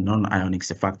and then the non-ionic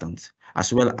surfactant,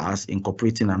 as well as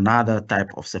incorporating another type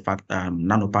of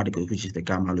nanoparticle, which is the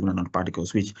gamma aluminum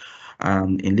nanoparticles, which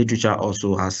in literature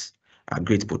also has a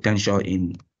great potential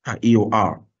in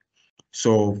EOR.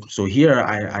 So here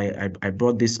I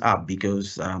brought this up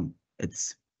because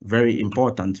it's very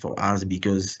important for us,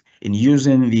 because in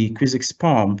using the Quisix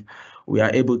pump, we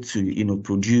are able to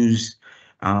produce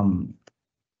a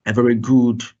very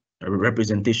good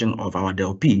representation of our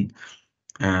del P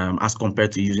as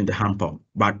compared to using the hand pump.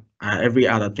 But every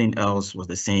other thing else was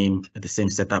the same. The same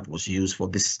setup was used for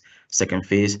this second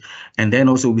phase. And then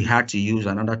also we had to use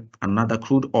another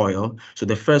crude oil. So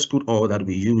the first crude oil that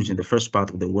we used in the first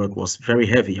part of the work was very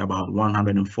heavy, about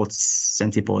 140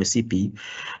 centipoise CP.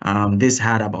 This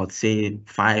had about, say,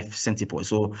 5 centipoise.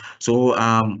 So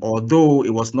although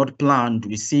it was not planned,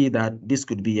 we see that this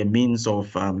could be a means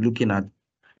of looking at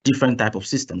different type of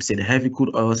systems, say the heavy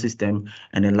crude oil system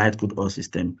and a light crude oil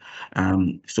system.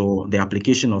 So the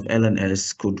application of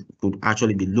LNS could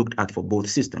actually be looked at for both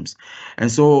systems.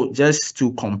 And so just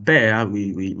to compare,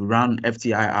 we ran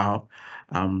FTIR,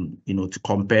 to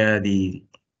compare the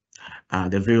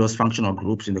various functional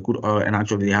groups in the crude oil, and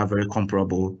actually they have very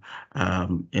comparable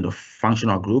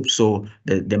functional groups. So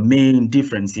the main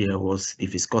difference here was the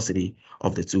viscosity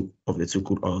of the two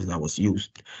crude oils that was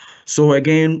used. So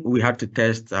again, we had to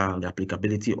test the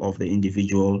applicability of the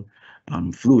individual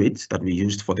fluids that we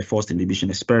used for the first imbibition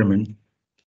experiment.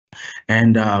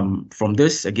 And from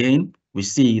this, again, we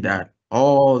see that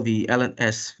all the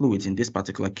LNS fluids in this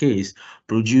particular case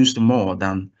produced more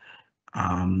than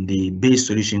the base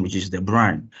solution, which is the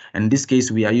brine. And in this case,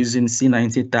 we are using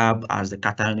C90 tab as the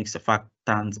cationic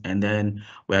surfactant, and then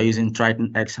we are using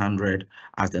Triton X100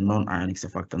 as the non-ionic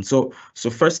surfactant. So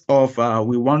first off,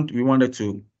 we wanted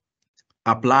to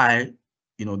apply,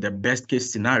 the best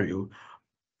case scenario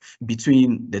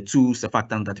between the two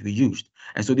surfactants that we used.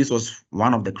 And so this was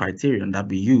one of the criteria that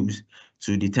we used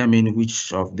to determine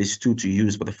which of these two to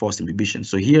use for the first imbibition.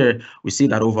 So here we see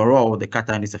that overall the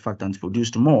cationic surfactant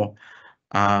produced more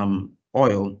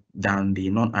oil than the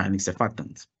non-ionic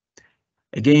surfactant.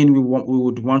 Again, we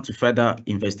would want to further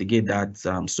investigate that.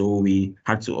 So we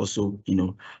had to also,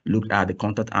 look at the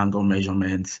contact angle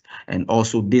measurements, and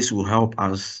also this will help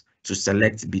us to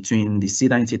select between the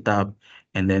C90 tab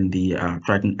and then the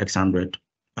Triton X100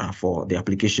 for the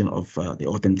application of the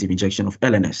alternative injection of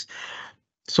LNS.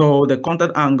 So the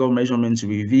contact angle measurements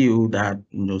reveal that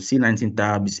C19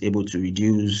 tab is able to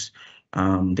reduce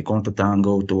the contact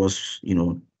angle towards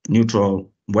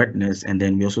neutral wetness, and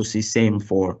then we also see same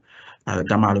for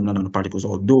gamma aluminum nanoparticles,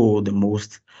 although the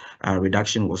most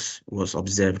reduction was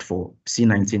observed for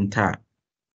C19 tab.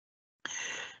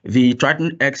 The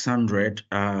Triton X100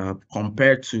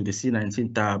 compared to the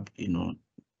C19 tab,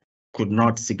 could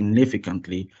not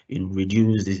significantly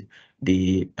reduce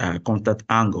the contact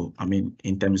angle,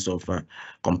 in terms of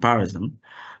comparison,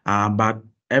 but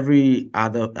every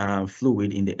other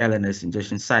fluid in the LNS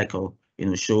injection cycle,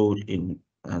 showed in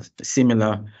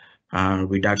similar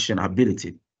reduction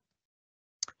ability.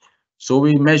 So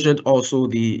we measured also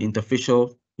the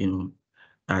interfacial,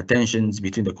 tensions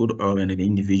between the crude oil and the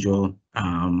individual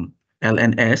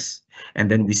LNS,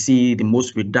 and then we see the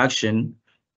most reduction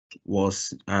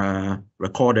was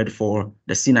recorded for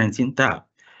the C19 tab.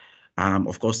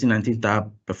 Of course, C19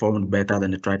 tab performed better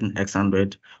than the Triton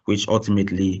X100, which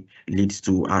ultimately leads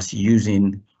to us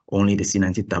using only the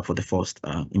C19 tab for the first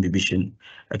imbibition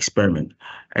experiment.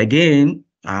 Again,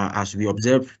 as we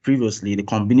observed previously, the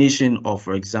combination of,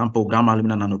 for example, gamma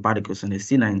aluminum nanoparticles and the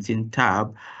C19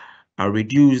 tab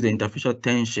reduced the interfacial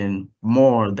tension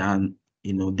more than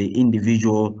the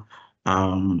individual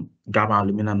gamma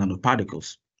aluminum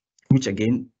nanoparticles, which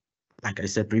again, like I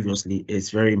said previously, is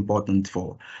very important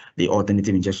for the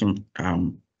alternative injection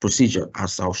procedure,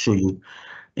 as I'll show you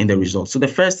in the results. So the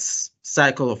first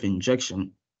cycle of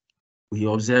injection, we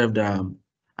observed an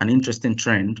interesting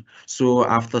trend. So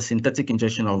after synthetic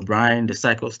injection of brine, the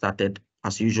cycle started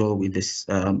as usual with this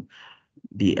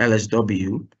the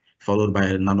LSW, followed by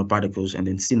nanoparticles, and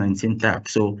then C19 tab.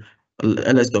 So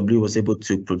LSW was able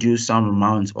to produce some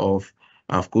amount of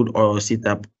crude oil.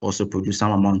 C-tab also produced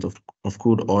some amount of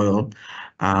crude oil,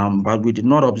 but we did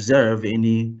not observe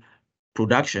any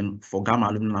production for gamma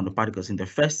aluminum nanoparticles in the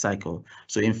first cycle.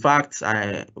 So in fact,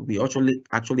 we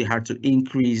actually had to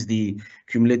increase the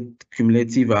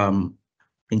cumulative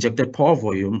injected pore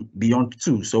volume beyond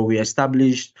 2. So we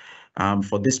established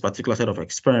for this particular set of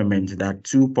experiment that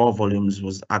 2 pore volumes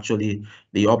was actually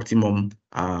the optimum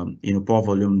pore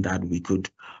volume that we could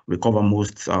recover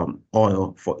most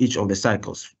oil for each of the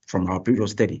cycles from our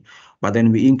previous study. But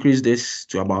then we increased this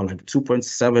to about like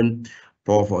 2.7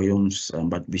 pore volumes,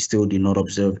 but we still did not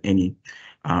observe any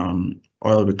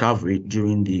oil recovery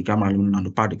during the gamma aluminum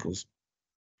nanoparticles.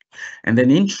 And then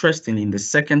interestingly, in the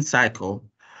second cycle,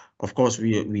 of course,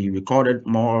 we recorded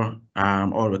more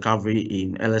oil recovery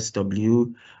in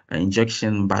LSW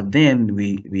injection, but then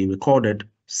we recorded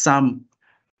some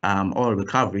oil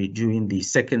recovery during the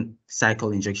second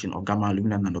cycle injection of gamma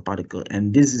aluminum nanoparticle.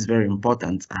 And this is very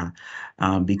important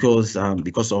because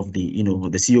of the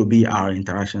the COBR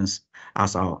interactions,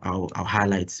 as I'll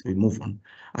highlight as we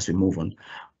move on.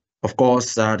 Of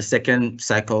course, the second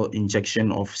cycle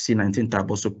injection of C19 type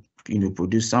also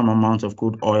produce some amount of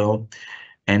crude oil,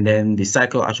 and then the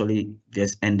cycle actually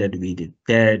just ended with the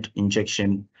third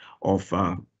injection of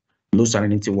low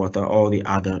salinity water. All the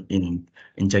other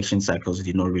injection cycles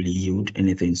did not really yield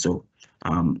anything, so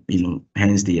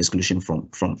hence the exclusion from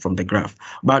the graph.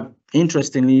 But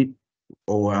interestingly,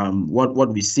 what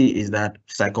we see is that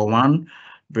cycle 1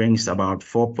 brings about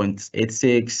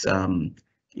 4.86,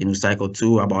 cycle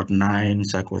 2 about 9,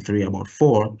 cycle 3 about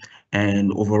 4,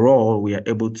 and overall we are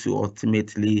able to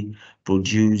ultimately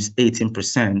produce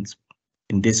 18%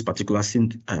 in this particular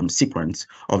sequence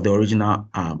of the original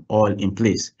oil in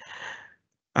place.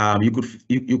 You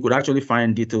could actually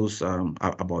find details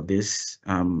about this.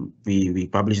 We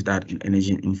published that in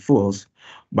Energy in Fuels,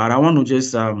 but I want to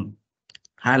just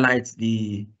highlight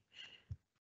the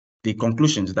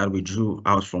conclusions that we drew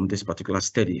out from this particular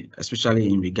study, especially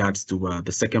in regards to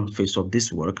the second phase of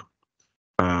this work,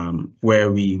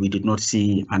 where we did not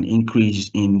see an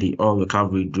increase in the oil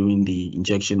recovery during the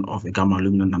injection of the gamma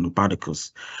aluminum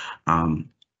nanoparticles.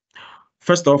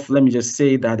 First off, let me just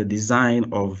say that the design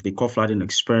of the core flooding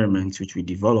experiment, which we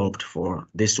developed for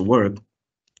this work,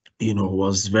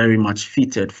 was very much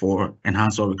fitted for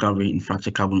enhanced oil recovery in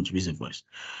fractured carbonate reservoirs.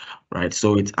 Right,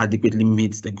 so it adequately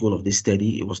meets the goal of this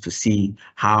study. It was to see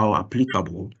how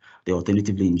applicable the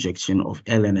alternative injection of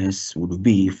LNS would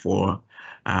be for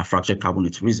fractured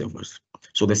carbonate reservoirs.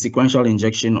 So the sequential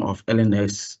injection of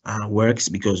LNS works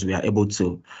because we are able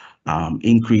to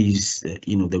increase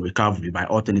the recovery by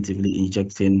alternatively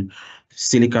injecting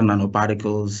silicon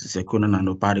nanoparticles, zirconia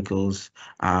nanoparticles,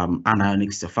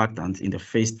 anionic surfactant in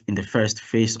the first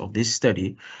phase of this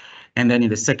study. And then in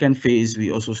the second phase,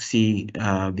 we also see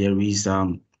there is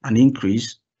an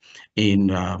increase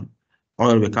in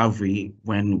oil recovery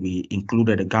when we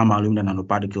included the gamma aluminum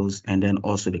nanoparticles and then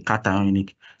also the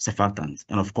cationic surfactant.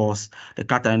 And of course, the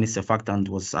cationic surfactant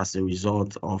was as a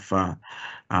result of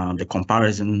the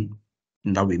comparison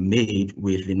that we made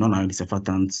with the non-ionic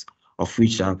surfactants, of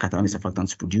which cationic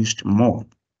surfactants produced more.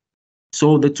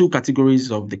 So the two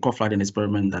categories of the core flooding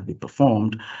experiment that we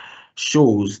performed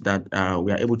shows that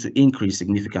we are able to increase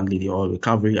significantly the oil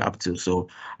recovery up to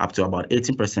about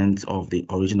 18% of the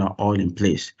original oil in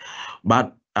place.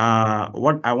 But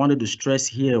what I wanted to stress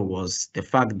here was the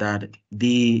fact that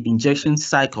the injection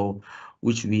cycle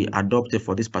which we adopted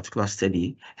for this particular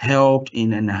study helped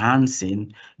in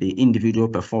enhancing the individual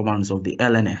performance of the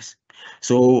LNS.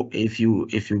 So if you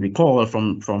recall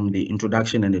from the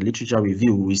introduction and the literature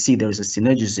review, we see there is a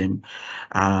synergism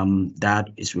that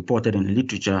is reported in the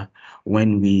literature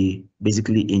when we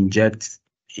basically inject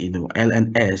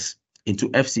LNS into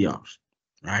FCRs,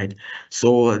 right?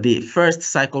 So the first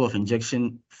cycle of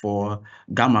injection for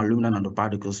gamma aluminum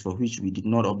nanoparticles, for which we did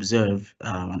not observe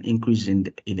an increase in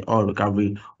the oil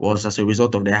recovery, was as a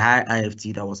result of the high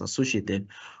IFT that was associated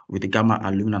with the gamma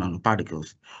aluminum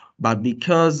nanoparticles. But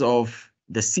because of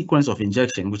the sequence of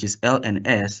injection, which is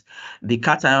LNS, the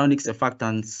cationic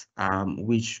surfactants,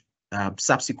 which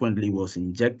subsequently was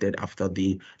injected after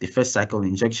the first cycle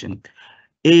injection,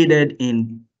 aided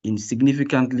in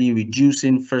significantly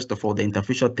reducing, first of all, the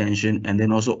interfacial tension and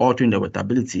then also altering the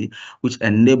wettability, which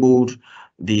enabled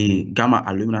the gamma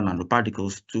aluminum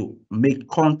nanoparticles to make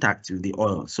contact with the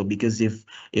oil. So because if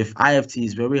IFT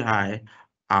is very high,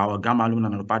 our gamma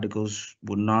aluminum nanoparticles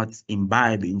would not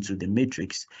imbibe into the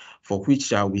matrix, for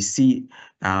which we see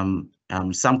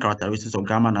some characteristics of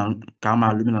gamma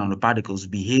aluminum nanoparticles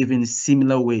behaving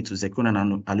similar way to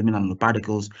zirconia aluminum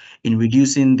nanoparticles in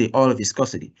reducing the oil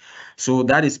viscosity. So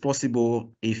that is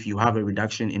possible if you have a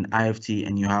reduction in IFT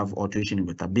and you have alteration in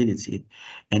wettability.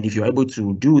 And if you're able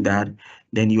to do that,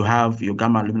 then you have your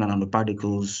gamma aluminum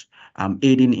nanoparticles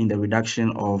aiding in the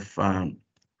reduction of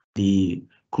the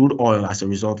crude oil as a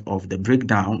result of the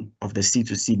breakdown of the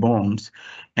C2C bonds,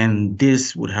 and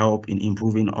this would help in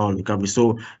improving oil recovery.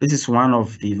 So this is one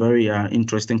of the very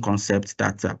interesting concepts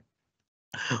that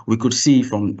we could see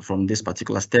from this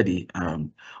particular study,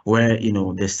 where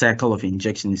the cycle of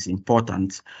injection is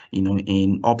important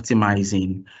in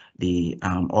optimizing the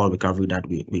oil recovery that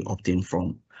we obtain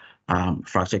from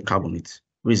fractured carbonate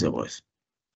reservoirs.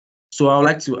 So I would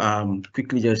like to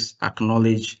quickly just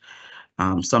acknowledge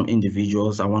some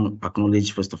individuals. I want to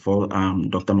acknowledge, first of all,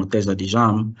 Dr. Moteza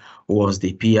Dijam, who was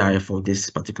the PI for this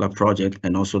particular project,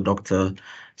 and also Dr.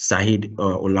 Sahid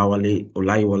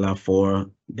Olayiwola for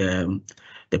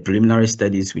the preliminary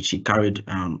studies which he carried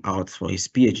out for his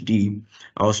PhD.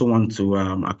 I also want to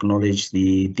acknowledge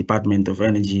the Department of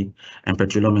Energy and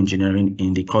Petroleum Engineering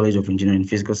in the College of Engineering and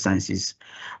Physical Sciences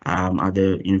at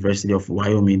the University of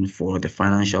Wyoming for the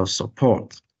financial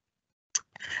support.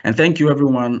 And thank you,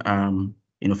 everyone,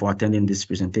 for attending these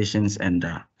presentations, and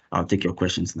I'll take your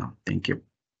questions now. Thank you.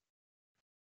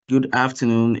 Good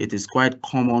afternoon. It is quite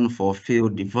common for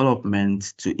field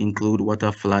development to include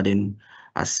water flooding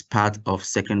as part of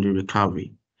secondary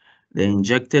recovery. The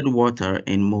injected water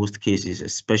in most cases,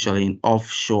 especially in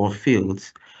offshore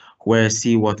fields where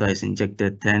seawater is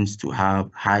injected, tends to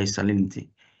have high salinity.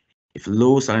 If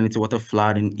low salinity water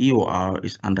flooding EOR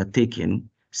is undertaken,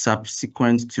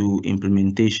 subsequent to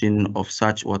implementation of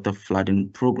such water flooding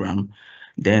program,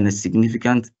 then a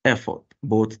significant effort,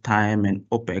 both time and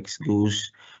OPEX,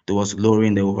 goes towards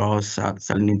lowering the overall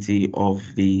salinity of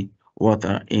the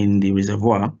water in the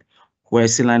reservoir, where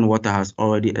saline water has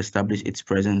already established its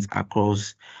presence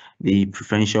across the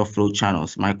preferential flow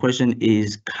channels. My question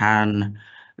is, can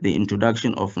the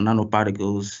introduction of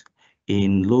nanoparticles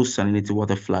in low salinity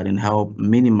water flooding help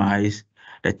minimize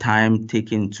the time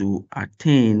taken to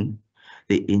attain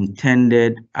the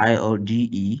intended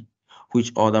ILDE,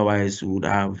 which otherwise would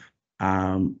have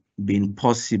been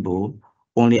possible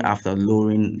only after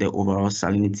lowering the overall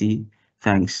salinity?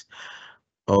 Thanks.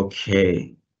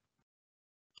 Okay.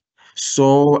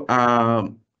 So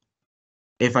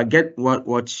if I get what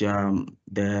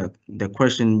the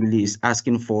question really is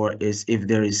asking for, is if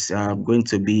there is going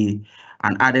to be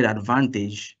an added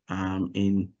advantage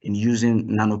in using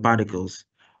nanoparticles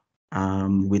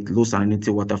with low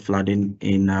salinity water flooding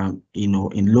in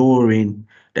in lowering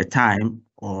the time,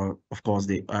 or of course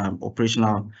the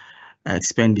operational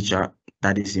expenditure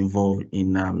that is involved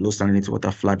in low salinity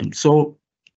water flooding. So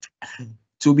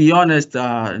to be honest,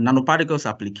 nanoparticles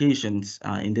applications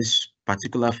in this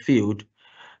particular field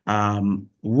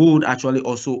would actually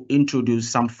also introduce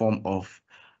some form of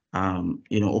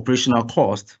operational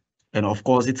cost, and of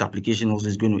course its application also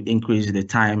is going to increase the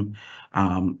time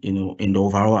in the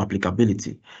overall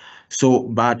applicability. So,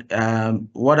 but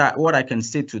what I can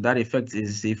say to that effect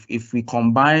is, if we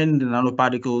combine the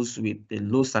nanoparticles with the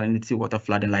low salinity water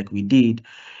flooding like we did,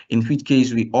 in which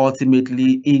case we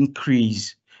ultimately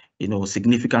increase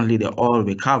significantly the oil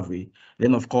recovery,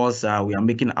 then of course we are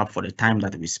making up for the time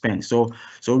that we spend. So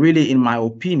really, in my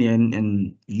opinion,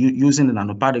 in using the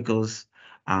nanoparticles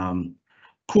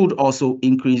could also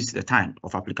increase the time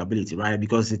of applicability, right?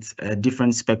 Because it's a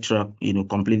different spectrum,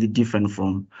 completely different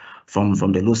from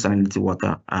the low salinity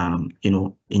water,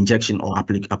 injection or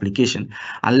application.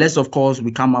 Unless, of course,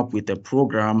 we come up with a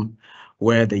program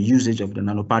where the usage of the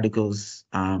nanoparticles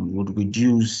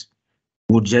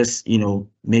would just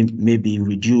maybe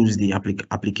reduce the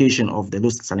application of the low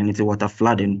salinity water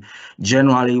flooding.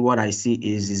 Generally, what I see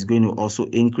is going to also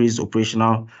increase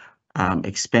operational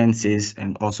expenses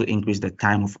and also increase the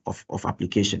time of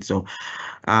application. So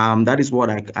that is what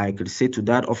I could say to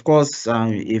that. Of course,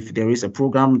 if there is a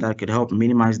program that could help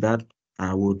minimize that,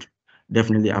 I would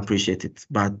definitely appreciate it.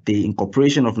 But the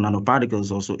incorporation of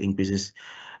nanoparticles also increases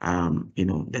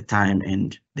the time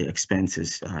and the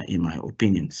expenses, in my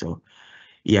opinion. So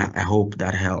yeah, I hope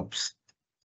that helps.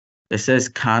 It says,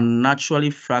 can naturally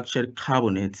fractured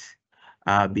carbonate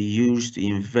be used to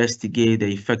investigate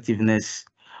the effectiveness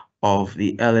of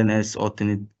the LNS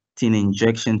alternating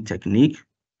injection technique,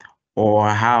 or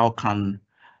how can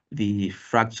the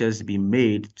fractures be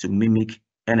made to mimic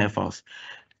NFLs?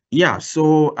 Yeah,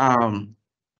 so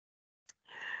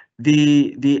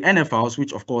the NFLs,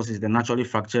 which of course is the naturally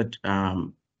fractured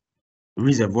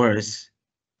reservoirs,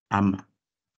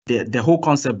 the whole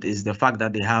concept is the fact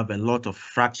that they have a lot of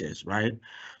fractures, right?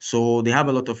 So they have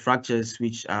a lot of fractures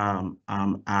which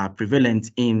are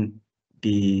prevalent in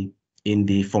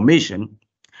the formation,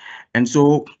 and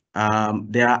so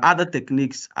there are other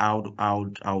techniques I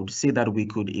would say that we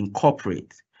could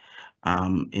incorporate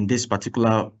in this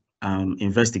particular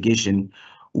investigation,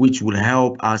 which will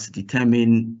help us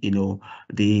determine,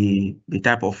 the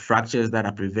type of fractures that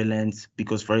are prevalent.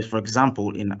 Because for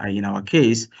example, in our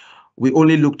case, we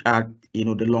only looked at,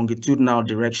 the longitudinal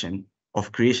direction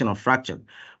of creation of fracture,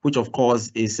 which of course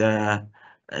is the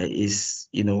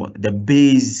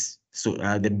base. So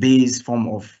the base form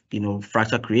of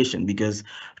fracture creation, because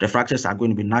the fractures are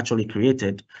going to be naturally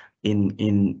created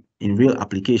in real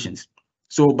applications.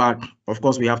 So, but of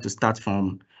course, we have to start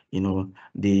from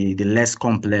the less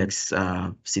complex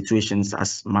situations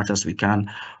as much as we can.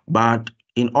 But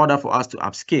in order for us to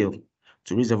upscale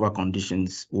to reservoir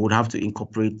conditions, we would have to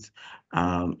incorporate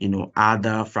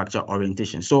other fracture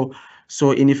orientation. So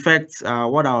in effect,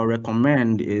 what I'll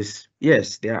recommend is,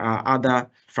 yes, there are other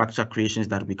fracture creations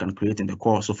that we can create in the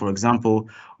core. So for example,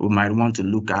 we might want to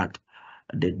look at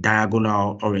the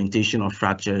diagonal orientation of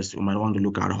fractures. We might want to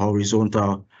look at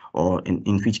horizontal, or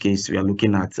in which case we are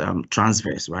looking at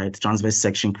transverse, right? Transverse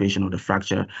section creation of the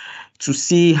fracture, to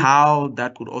see how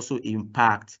that could also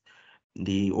impact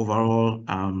the overall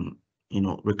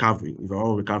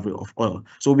recovery of oil.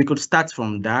 So we could start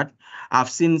from that. I've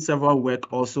seen several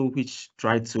work also which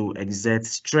try to exert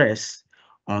stress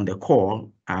on the core,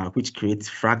 which creates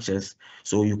fractures.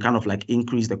 So you kind of like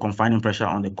increase the confining pressure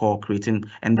on the core, creating,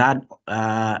 and that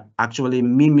actually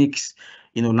mimics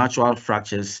natural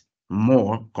fractures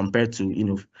more compared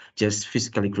to just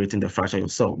physically creating the fracture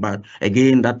yourself. But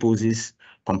again, that poses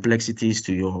complexities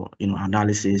to your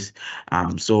analysis.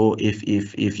 So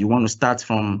if you want to start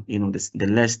from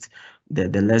the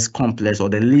less complex or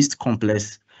the least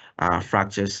complex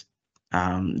fractures,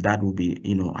 that will be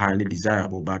highly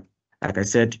desirable. But like I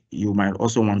said, you might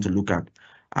also want to look at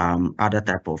other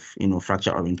type of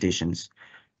fracture orientations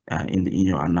in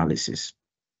your analysis.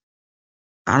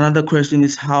 Another question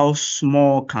is, how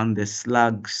small can the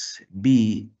slugs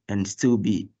be and still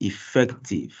be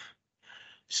effective?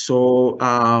 So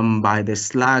by the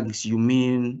slugs, you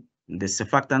mean the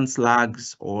surfactant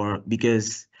slugs, or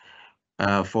because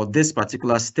for this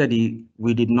particular study,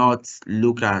 we did not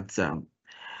look at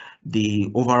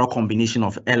the overall combination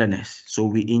of LNS. So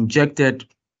we injected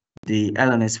the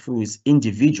LNS fluids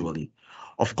individually.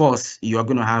 Of course, you are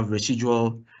going to have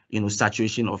residual,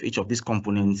 saturation of each of these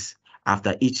components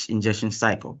after each injection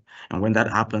cycle. And when that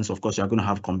happens, of course, you're going to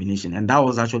have combination. And that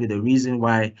was actually the reason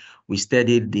why we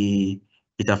studied the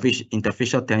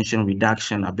interfacial tension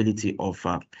reduction ability of,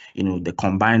 the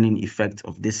combining effect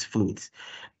of these fluids.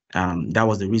 That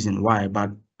was the reason why. But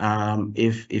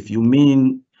if you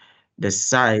mean the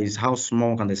size, how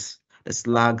small can the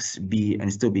slugs be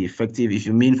and still be effective? If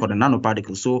you mean for the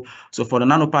nanoparticles, so for the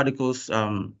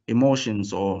nanoparticles,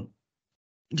 emulsions or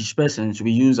dispersants,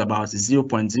 we use about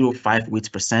 0.05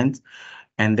 weight%,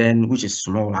 and then, which is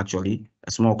small, actually,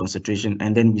 a small concentration,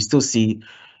 and then we still see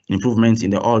improvements in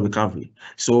the oil recovery.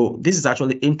 So this is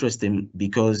actually interesting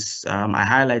because I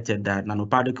highlighted that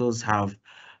nanoparticles have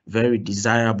very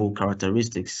desirable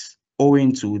characteristics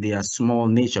owing to their small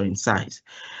nature in size.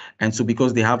 And so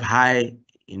because they have high,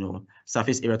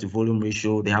 surface area to volume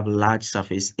ratio, they have large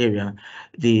surface area,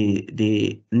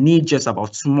 they need just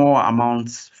about small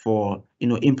amounts for,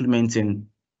 implementing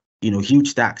huge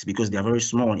stacks, because they are very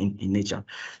small in nature.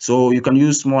 So you can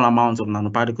use small amounts of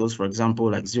nanoparticles, for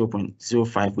example, like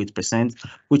 0.05 weight%,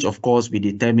 which of course we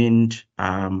determined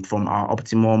from our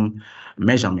optimum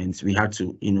measurements. We had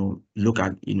to, look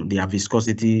at, their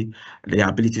viscosity, the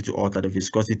ability to alter the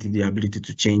viscosity, the ability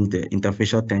to change the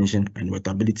interfacial tension and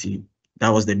wettability. That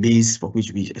was the base for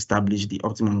which we established the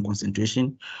optimum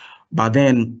concentration. But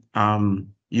then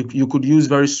you could use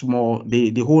very small,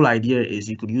 the whole idea is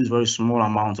you could use very small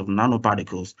amounts of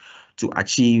nanoparticles to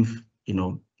achieve,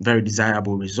 very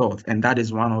desirable results. And that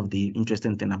is one of the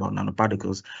interesting things about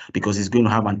nanoparticles, because it's going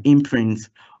to have an imprint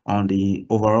on the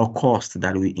overall cost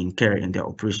that we incur in their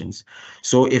operations.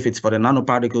 So if it's for the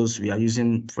nanoparticles, we are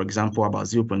using, for example, about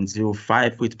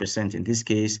 0.05 weight% in this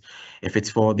case. If it's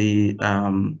for the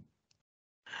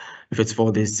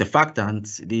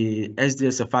surfactants, the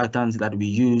SDS surfactants that we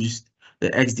used, the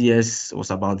XDS was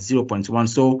about 0.1.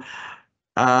 So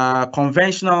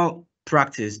conventional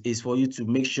practice is for you to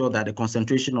make sure that the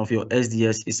concentration of your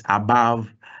SDS is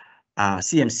above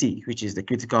CMC, which is the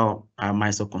critical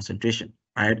micelle concentration,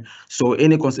 right? So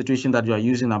any concentration that you are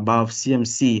using above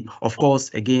CMC, of course,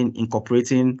 again,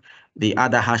 incorporating the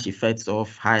other harsh effects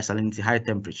of high salinity, high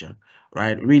temperature,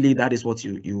 right? Really, that is what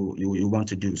you want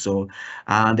to do. So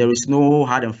there is no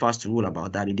hard and fast rule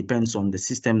about that. It depends on the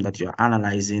system that you're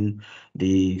analyzing,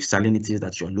 the salinities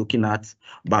that you're looking at.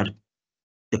 But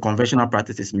the conventional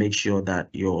practices make sure that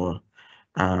your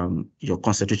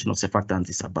concentration of surfactant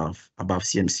is above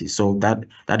CMC. So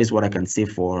that is what I can say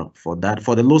for that.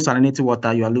 For the low salinity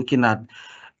water, you are looking at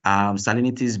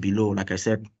salinities below, like I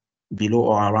said, below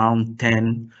or around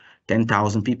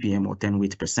 10,000 ppm or 10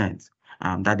 weight percent.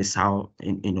 That is how,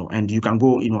 and you can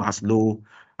go, as low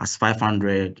as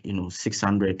 500,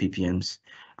 600 ppms.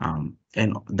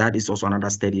 And that is also another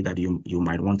study that you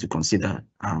might want to consider,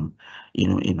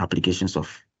 in applications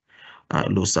of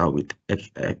low sal with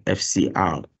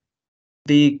FCR.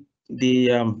 The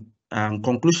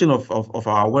conclusion of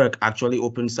our work actually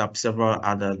opens up several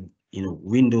other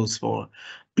windows for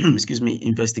excuse me,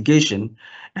 investigation,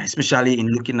 especially in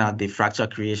looking at the fracture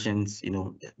creations,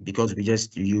 because we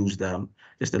just used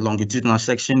just the longitudinal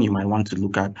section. You might want to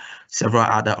look at several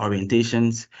other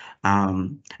orientations,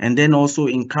 and then also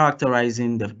in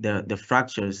characterizing the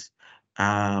fractures,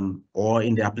 or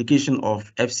in the application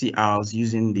of FCRs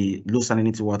using the low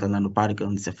salinity water nanoparticle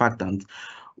and surfactant.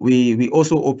 We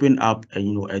also open up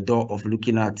a door of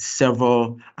looking at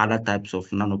several other types of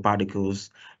nanoparticles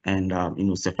and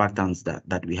surfactants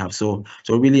that we have. So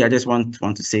really, I just want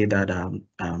to say that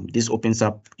this opens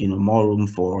up more room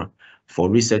for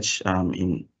research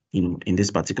in this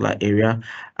particular area.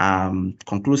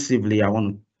 Conclusively, I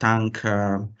want to thank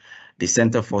the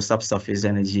Center for Subsurface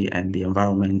Energy and the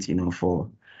Environment, for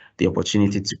the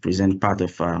opportunity to present part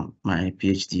of my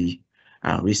PhD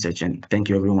research, and thank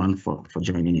you everyone for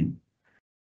joining in.